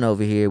going on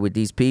over here with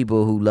these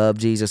people who love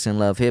Jesus and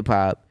love hip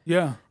hop.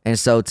 Yeah. And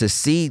so to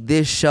see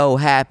this show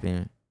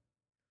happen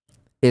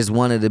is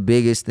one of the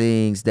biggest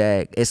things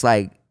that it's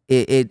like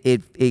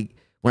it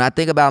when I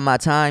think about my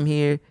time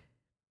here,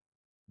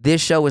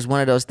 this show is one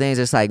of those things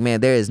that's like,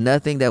 man, there is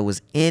nothing that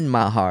was in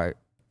my heart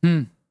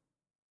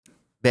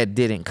that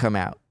didn't come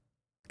out.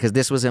 Because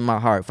this was in my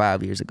heart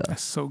 5 years ago.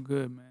 That's so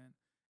good, man.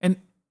 And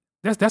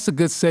that's a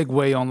good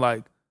segue on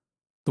like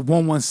the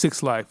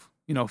 116 life,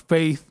 you know,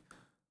 faith,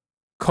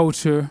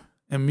 culture,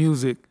 and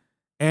music.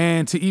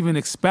 And to even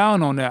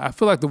expound on that, I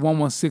feel like the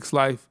 116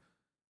 life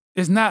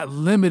is not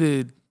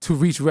limited to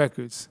Reach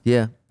Records.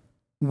 Yeah.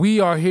 We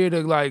are here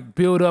to like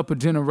build up a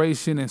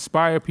generation,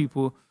 inspire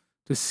people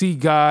to see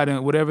God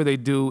and whatever they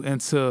do and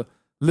to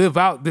live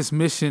out this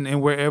mission in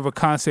wherever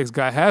context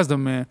God has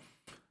them in.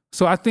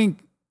 So I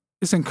think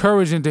it's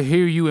encouraging to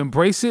hear you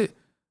embrace it,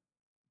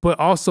 but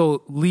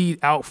also lead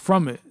out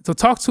from it. So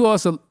talk to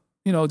us,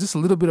 just a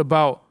little bit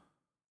about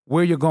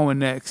where you're going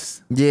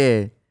next.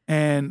 Yeah.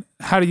 And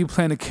how do you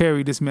plan to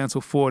carry this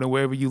mantle forward and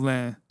wherever you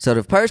land? So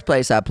the first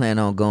place I plan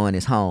on going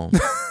is home.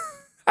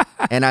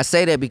 And I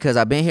say that because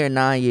I've been here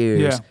 9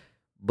 years,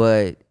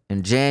 but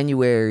in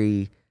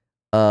January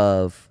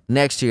of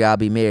next year, I'll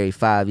be married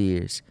 5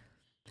 years.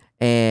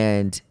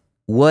 And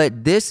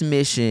what this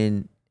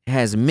mission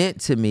has meant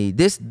to me,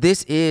 this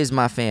is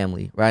my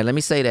family, right? Let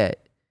me say that.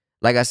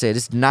 Like I said,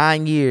 it's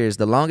 9 years.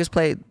 The longest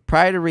place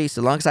prior to Reach,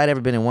 the longest I'd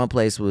ever been in one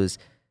place was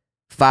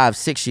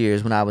 5-6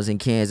 years when I was in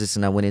Kansas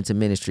and I went into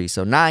ministry.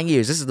 So 9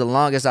 years. This is the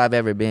longest I've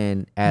ever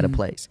been at a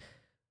place.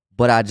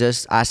 But I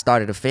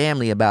started a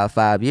family about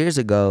 5 years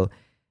ago,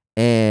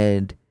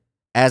 and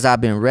as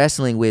I've been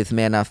wrestling with,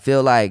 man, I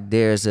feel like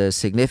there's a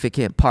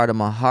significant part of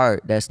my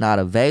heart that's not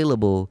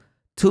available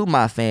to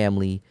my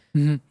family.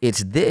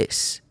 It's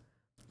this.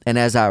 And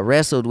as I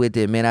wrestled with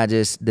it, man,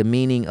 the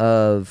meaning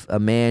of a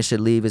man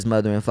should leave his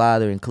mother and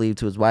father and cleave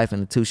to his wife,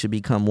 and the two should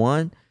become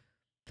one.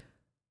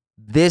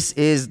 This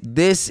is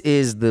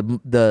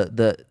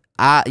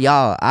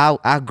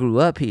I grew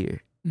up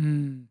here.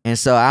 And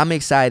so I'm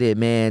excited,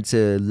 man,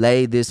 to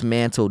lay this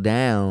mantle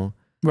down,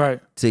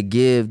 to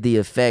give the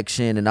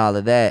affection and all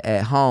of that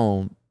at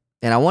home.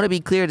 And I want to be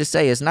clear to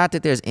say, it's not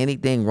that there's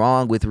anything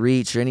wrong with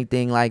Reach or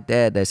anything like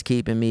that that's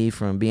keeping me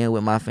from being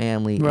with my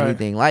family,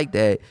 anything like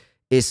that.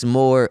 It's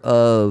more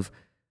of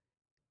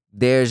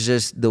there's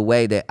just the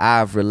way that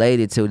I've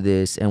related to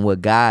this and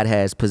what God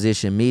has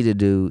positioned me to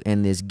do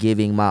in this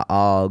giving my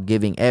all,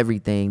 giving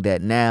everything,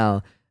 that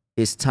now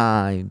it's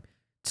time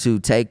to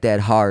take that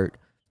heart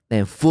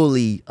and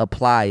fully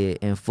apply it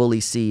and fully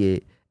see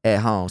it at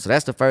home. So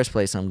that's the first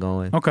place I'm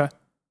going. Okay.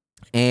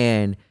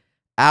 And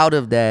out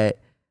of that,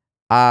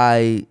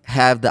 I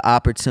have the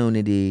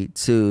opportunity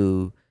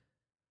to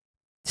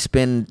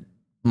spend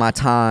my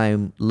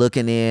time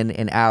looking in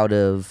and out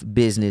of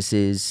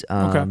businesses,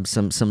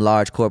 some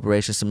large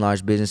corporations, some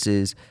large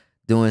businesses,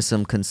 doing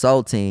some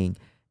consulting.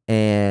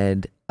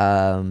 And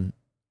I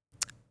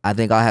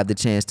think I'll have the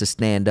chance to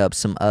stand up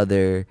some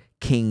other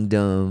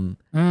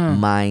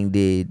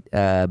kingdom-minded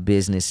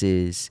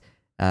businesses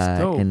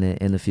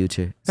in the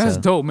future. That's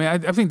dope,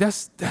 man. I think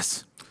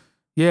that's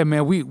yeah,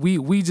 man.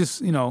 We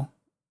just,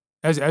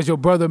 as your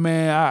brother,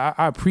 man,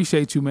 I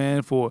appreciate you,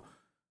 man, for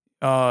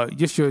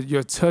just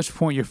your touch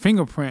point, your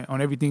fingerprint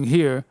on everything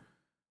here,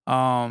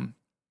 your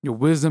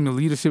wisdom, your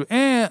leadership,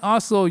 and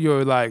also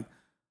your like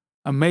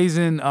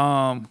amazing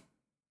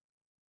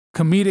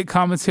comedic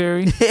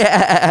commentary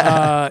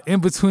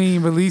in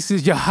between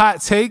releases, your hot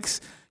takes.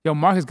 Yo,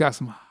 Marcus got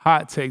some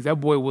hot takes. That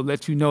boy will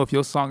let you know if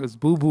your song is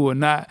boo-boo or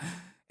not.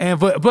 And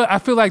but I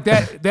feel like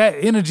that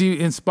energy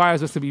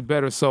inspires us to be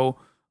better. So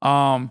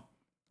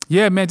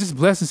yeah, man, just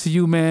blessings to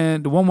you,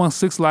 man. The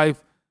 116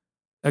 Life,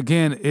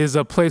 again, is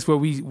a place where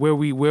we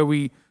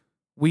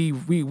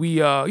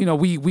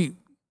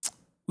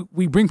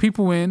bring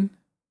people in,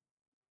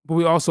 but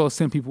we also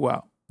send people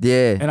out.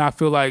 Yeah. And I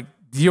feel like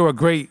you're a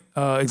great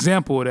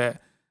example of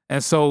that.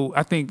 And so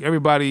I think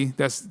everybody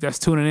that's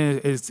tuning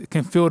in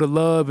can feel the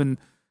love and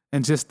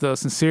just the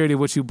sincerity of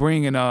what you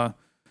bring. And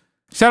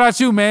shout out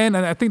you, man.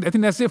 And I think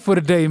that's it for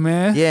today,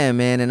 man. Yeah,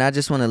 man. And I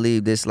just want to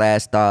leave this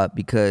last thought,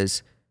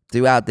 because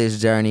throughout this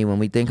journey, when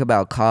we think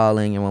about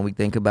calling and when we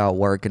think about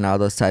work and all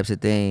those types of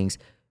things,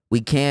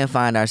 we can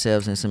find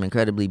ourselves in some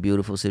incredibly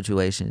beautiful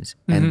situations.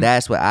 Mm-hmm. And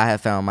that's what I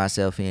have found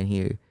myself in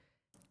here.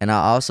 And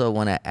I also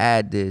want to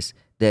add this,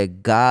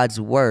 that God's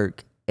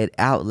work, it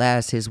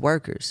outlasts his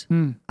workers.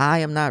 I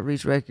am not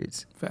Reach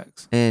Records.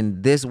 Facts.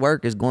 And this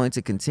work is going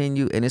to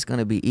continue, and it's going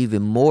to be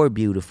even more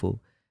beautiful.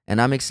 And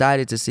I'm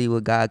excited to see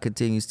what God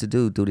continues to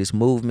do through this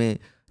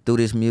movement, through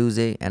this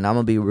music. And I'm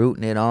going to be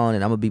rooting it on,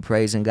 and I'm going to be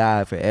praising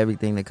God for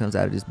everything that comes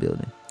out of this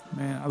building.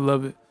 Man, I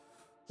love it.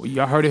 Well,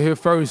 y'all heard it here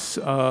first.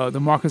 The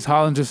Marcus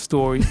Hollinger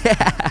story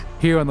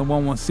here on the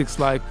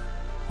 116 Life,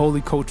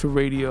 Holy Culture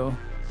Radio,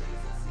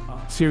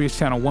 Sirius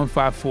Channel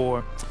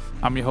 154.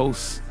 I'm your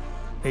host,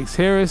 Ace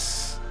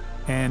Harris,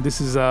 and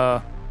this is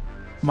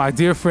my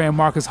dear friend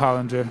Marcus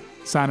Hollinger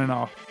signing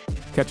off.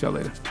 Catch y'all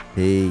later.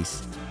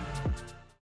 Peace.